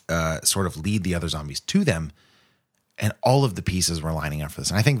sort of lead the other zombies to them. And all of the pieces were lining up for this.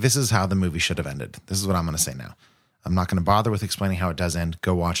 And I think this is how the movie should have ended. This is what I'm going to say now. I'm not going to bother with explaining how it does end.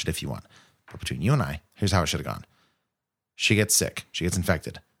 Go watch it if you want. But between you and I, here's how it should have gone. She gets sick. She gets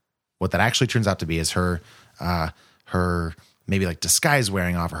infected. What that actually turns out to be is her maybe like disguise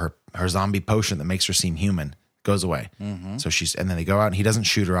wearing off, or her zombie potion that makes her seem human goes away. Mm-hmm. So and then they go out and he doesn't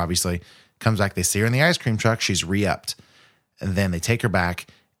shoot her, obviously. Comes back, they see her in the ice cream truck. She's re-upped. And then they take her back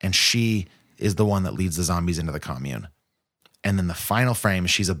and she is the one that leads the zombies into the commune. And then the final frame,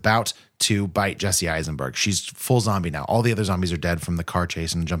 she's about to bite Jesse Eisenberg. She's full zombie now. All the other zombies are dead from the car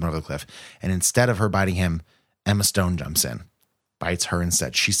chase and jumping over the cliff. And instead of her biting him, Emma Stone jumps in, bites her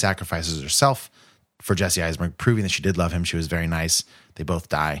instead. She sacrifices herself for Jesse Eisenberg, proving that she did love him. She was very nice. They both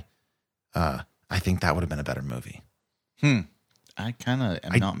die. I think that would have been a better movie. I kind of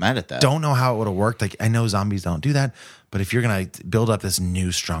am not mad at that. Don't know how it would have worked. Like, I know zombies don't do that, but if you're gonna build up this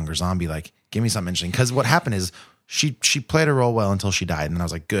new, stronger zombie, like, give me something interesting. Because what happened is she played her role well until she died, and then I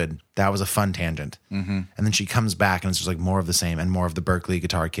was like, good, that was a fun tangent. And then she comes back, and it's just like more of the same, and more of the Berkeley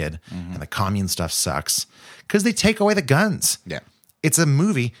Guitar Kid, and the commune stuff sucks because they take away the guns. Yeah, it's a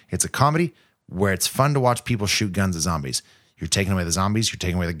movie, it's a comedy where it's fun to watch people shoot guns at zombies. You're taking away the zombies, you're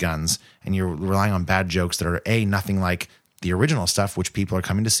taking away the guns, and you're relying on bad jokes that are A, nothing like the original stuff, which people are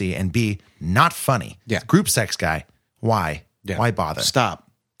coming to see, and B, not funny. Yeah. Group sex guy. Why? Yeah. Why bother?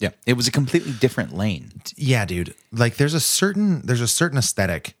 Stop. Yeah. It was a completely different lane. Yeah, dude. Like there's a certain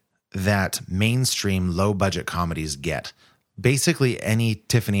aesthetic that mainstream low budget comedies get. Basically any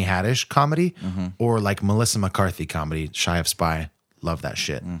Tiffany Haddish comedy or like Melissa McCarthy comedy, Shy of Spy. Love that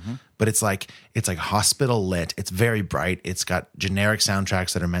shit. But it's like hospital lit. It's very bright. It's got generic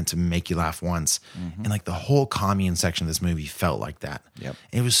soundtracks that are meant to make you laugh once. And like the whole commune section of this movie felt like that. Yep.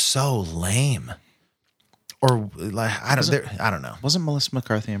 It was so lame. Or like I don't know. Wasn't Melissa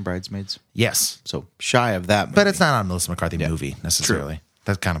McCarthy in Bridesmaids? Yes. So shy of that movie. But it's not a Melissa McCarthy movie necessarily. True.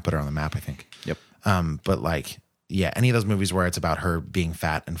 That kind of put her on the map, I think. Yep. But like, yeah, any of those movies where it's about her being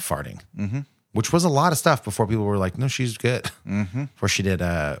fat and farting. Which was a lot of stuff before people were like, no, she's good. Before she did,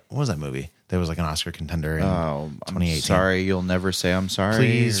 what was that movie? There was like an Oscar contender in 2018. I'm sorry, you'll never say I'm sorry.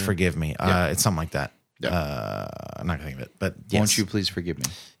 Please forgive me. Yeah. It's something like that. Yeah. I'm not going to think of it. But yes, Won't you please forgive me?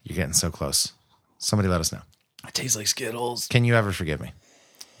 You're getting so close. Somebody let us know. It tastes like Skittles. Can you ever forgive me?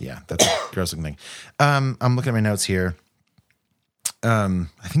 Yeah, that's a gross looking thing. I'm looking at my notes here. I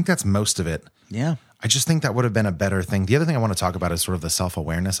think that's most of it. Yeah. I just think that would have been a better thing. The other thing I want to talk about is sort of the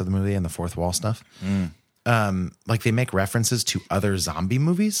self-awareness of the movie and the fourth wall stuff. Like they make references to other zombie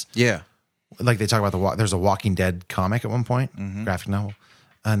movies. Yeah. Like they talk about there's a Walking Dead comic at one point, graphic novel.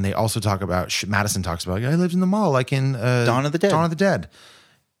 And they also talk about, Madison talks about, I lived in the mall, like in Dawn of the Dead. Dawn of the Dead.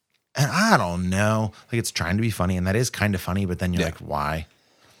 And I don't know, like it's trying to be funny, and that is kind of funny, but then you're like, why?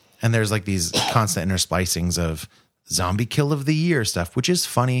 And there's like these constant intersplicings of zombie kill of the year stuff, which is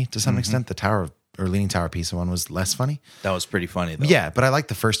funny to some extent. The Leaning Tower Pizza one was less funny. That was pretty funny though. Yeah, but I like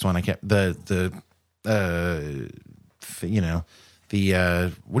the first one. I kept what do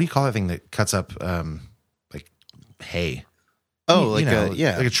you call that thing that cuts up like hay? Oh, like a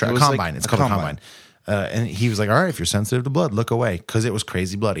combine. Like it's called a combine. And he was like, all right, if you're sensitive to blood, look away, because it was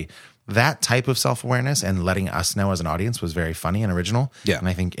crazy bloody. That type of self-awareness and letting us know as an audience was very funny and original. Yeah. And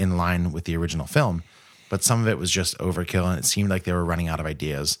I think in line with the original film. But some of it was just overkill, and it seemed like they were running out of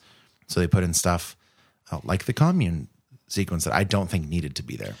ideas. So they put in stuff like the commune sequence that I don't think needed to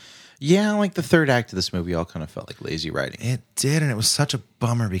be there. Yeah, like the third act of this movie all kind of felt like lazy writing. It did, and it was such a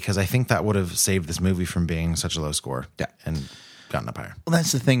bummer because I think that would have saved this movie from being such a low score. Yeah. And gotten up higher. Well,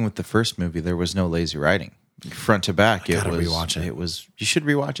 that's the thing with the first movie. There was no lazy writing. Front to back, I gotta rewatch it. It was. You should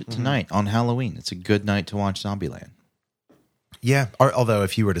rewatch it tonight on Halloween. It's a good night to watch Zombieland. Yeah, although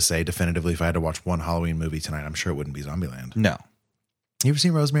if you were to say definitively if I had to watch one Halloween movie tonight, I'm sure it wouldn't be Zombieland. No. You ever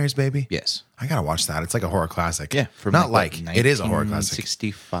seen Rosemary's Baby? Yes. I gotta watch that. It's like a horror classic. Yeah. It is a horror classic.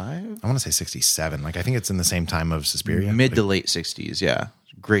 65? I want to say 67. Like I think it's in the same time of Suspiria. Mid to late 60s, yeah.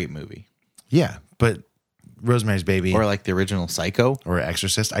 Great movie. Yeah, but Rosemary's Baby. Or like the original Psycho. Or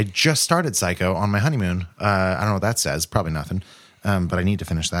Exorcist. I just started Psycho on my honeymoon. I don't know what that says. Probably nothing. But I need to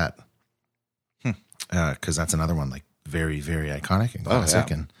finish that. Because that's another one like very, very iconic and classic.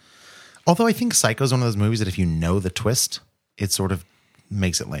 Yeah. And although I think Psycho is one of those movies that if you know the twist, it sort of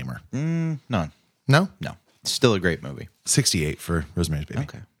makes it lamer. None. No? No. It's still a great movie. 68 for Rosemary's Baby.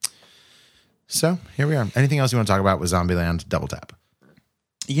 Okay. So here we are. Anything else you want to talk about with Zombieland Double Tap?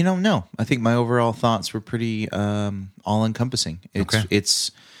 No. I think my overall thoughts were pretty all-encompassing.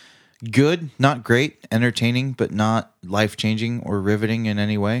 It's good, not great, entertaining, but not life-changing or riveting in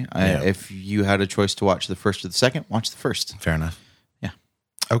any way. If you had a choice to watch the first or the second, watch the first. Fair enough. Yeah.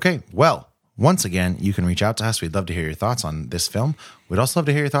 Okay, well, once again, you can reach out to us. We'd love to hear your thoughts on this film. We'd also love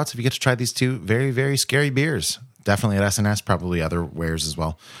to hear your thoughts if you get to try these two very, very scary beers. Definitely at SNS, probably other wares as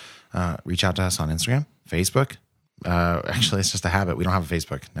well. Reach out to us on Instagram, Facebook. Actually, it's just a habit. We don't have a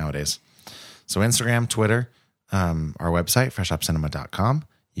Facebook nowadays. So Instagram, Twitter, our website, freshhopcinema.com.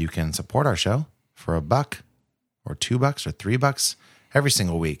 You can support our show for $1 or $2 or $3 every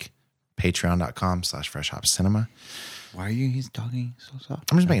single week. Patreon.com/freshhopcinema. Why are you talking so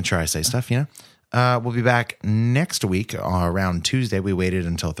soft? I'm just making sure I say stuff, We'll be back next week around Tuesday. We waited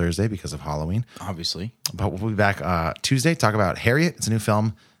until Thursday because of Halloween. Obviously. But we'll be back Tuesday, talk about Harriet. It's a new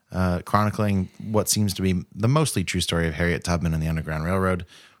film chronicling what seems to be the mostly true story of Harriet Tubman and the Underground Railroad.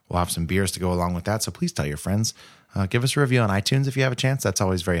 We'll have some beers to go along with that, so please tell your friends. Give us a review on iTunes if you have a chance. That's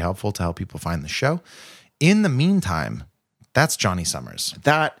always very helpful to help people find the show. In the meantime, That's Johnny Summers.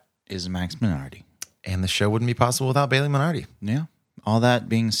 That is Max Minardi. And the show wouldn't be possible without Bailey Minardi. Yeah. All that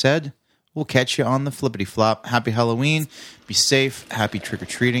being said, we'll catch you on the flippity flop. Happy Halloween. Be safe. Happy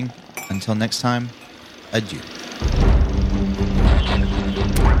trick-or-treating. Until next time, adieu.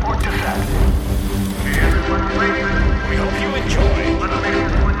 We hope you enjoy.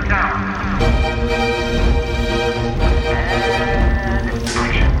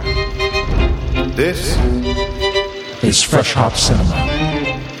 This is Fresh Hop Cinema.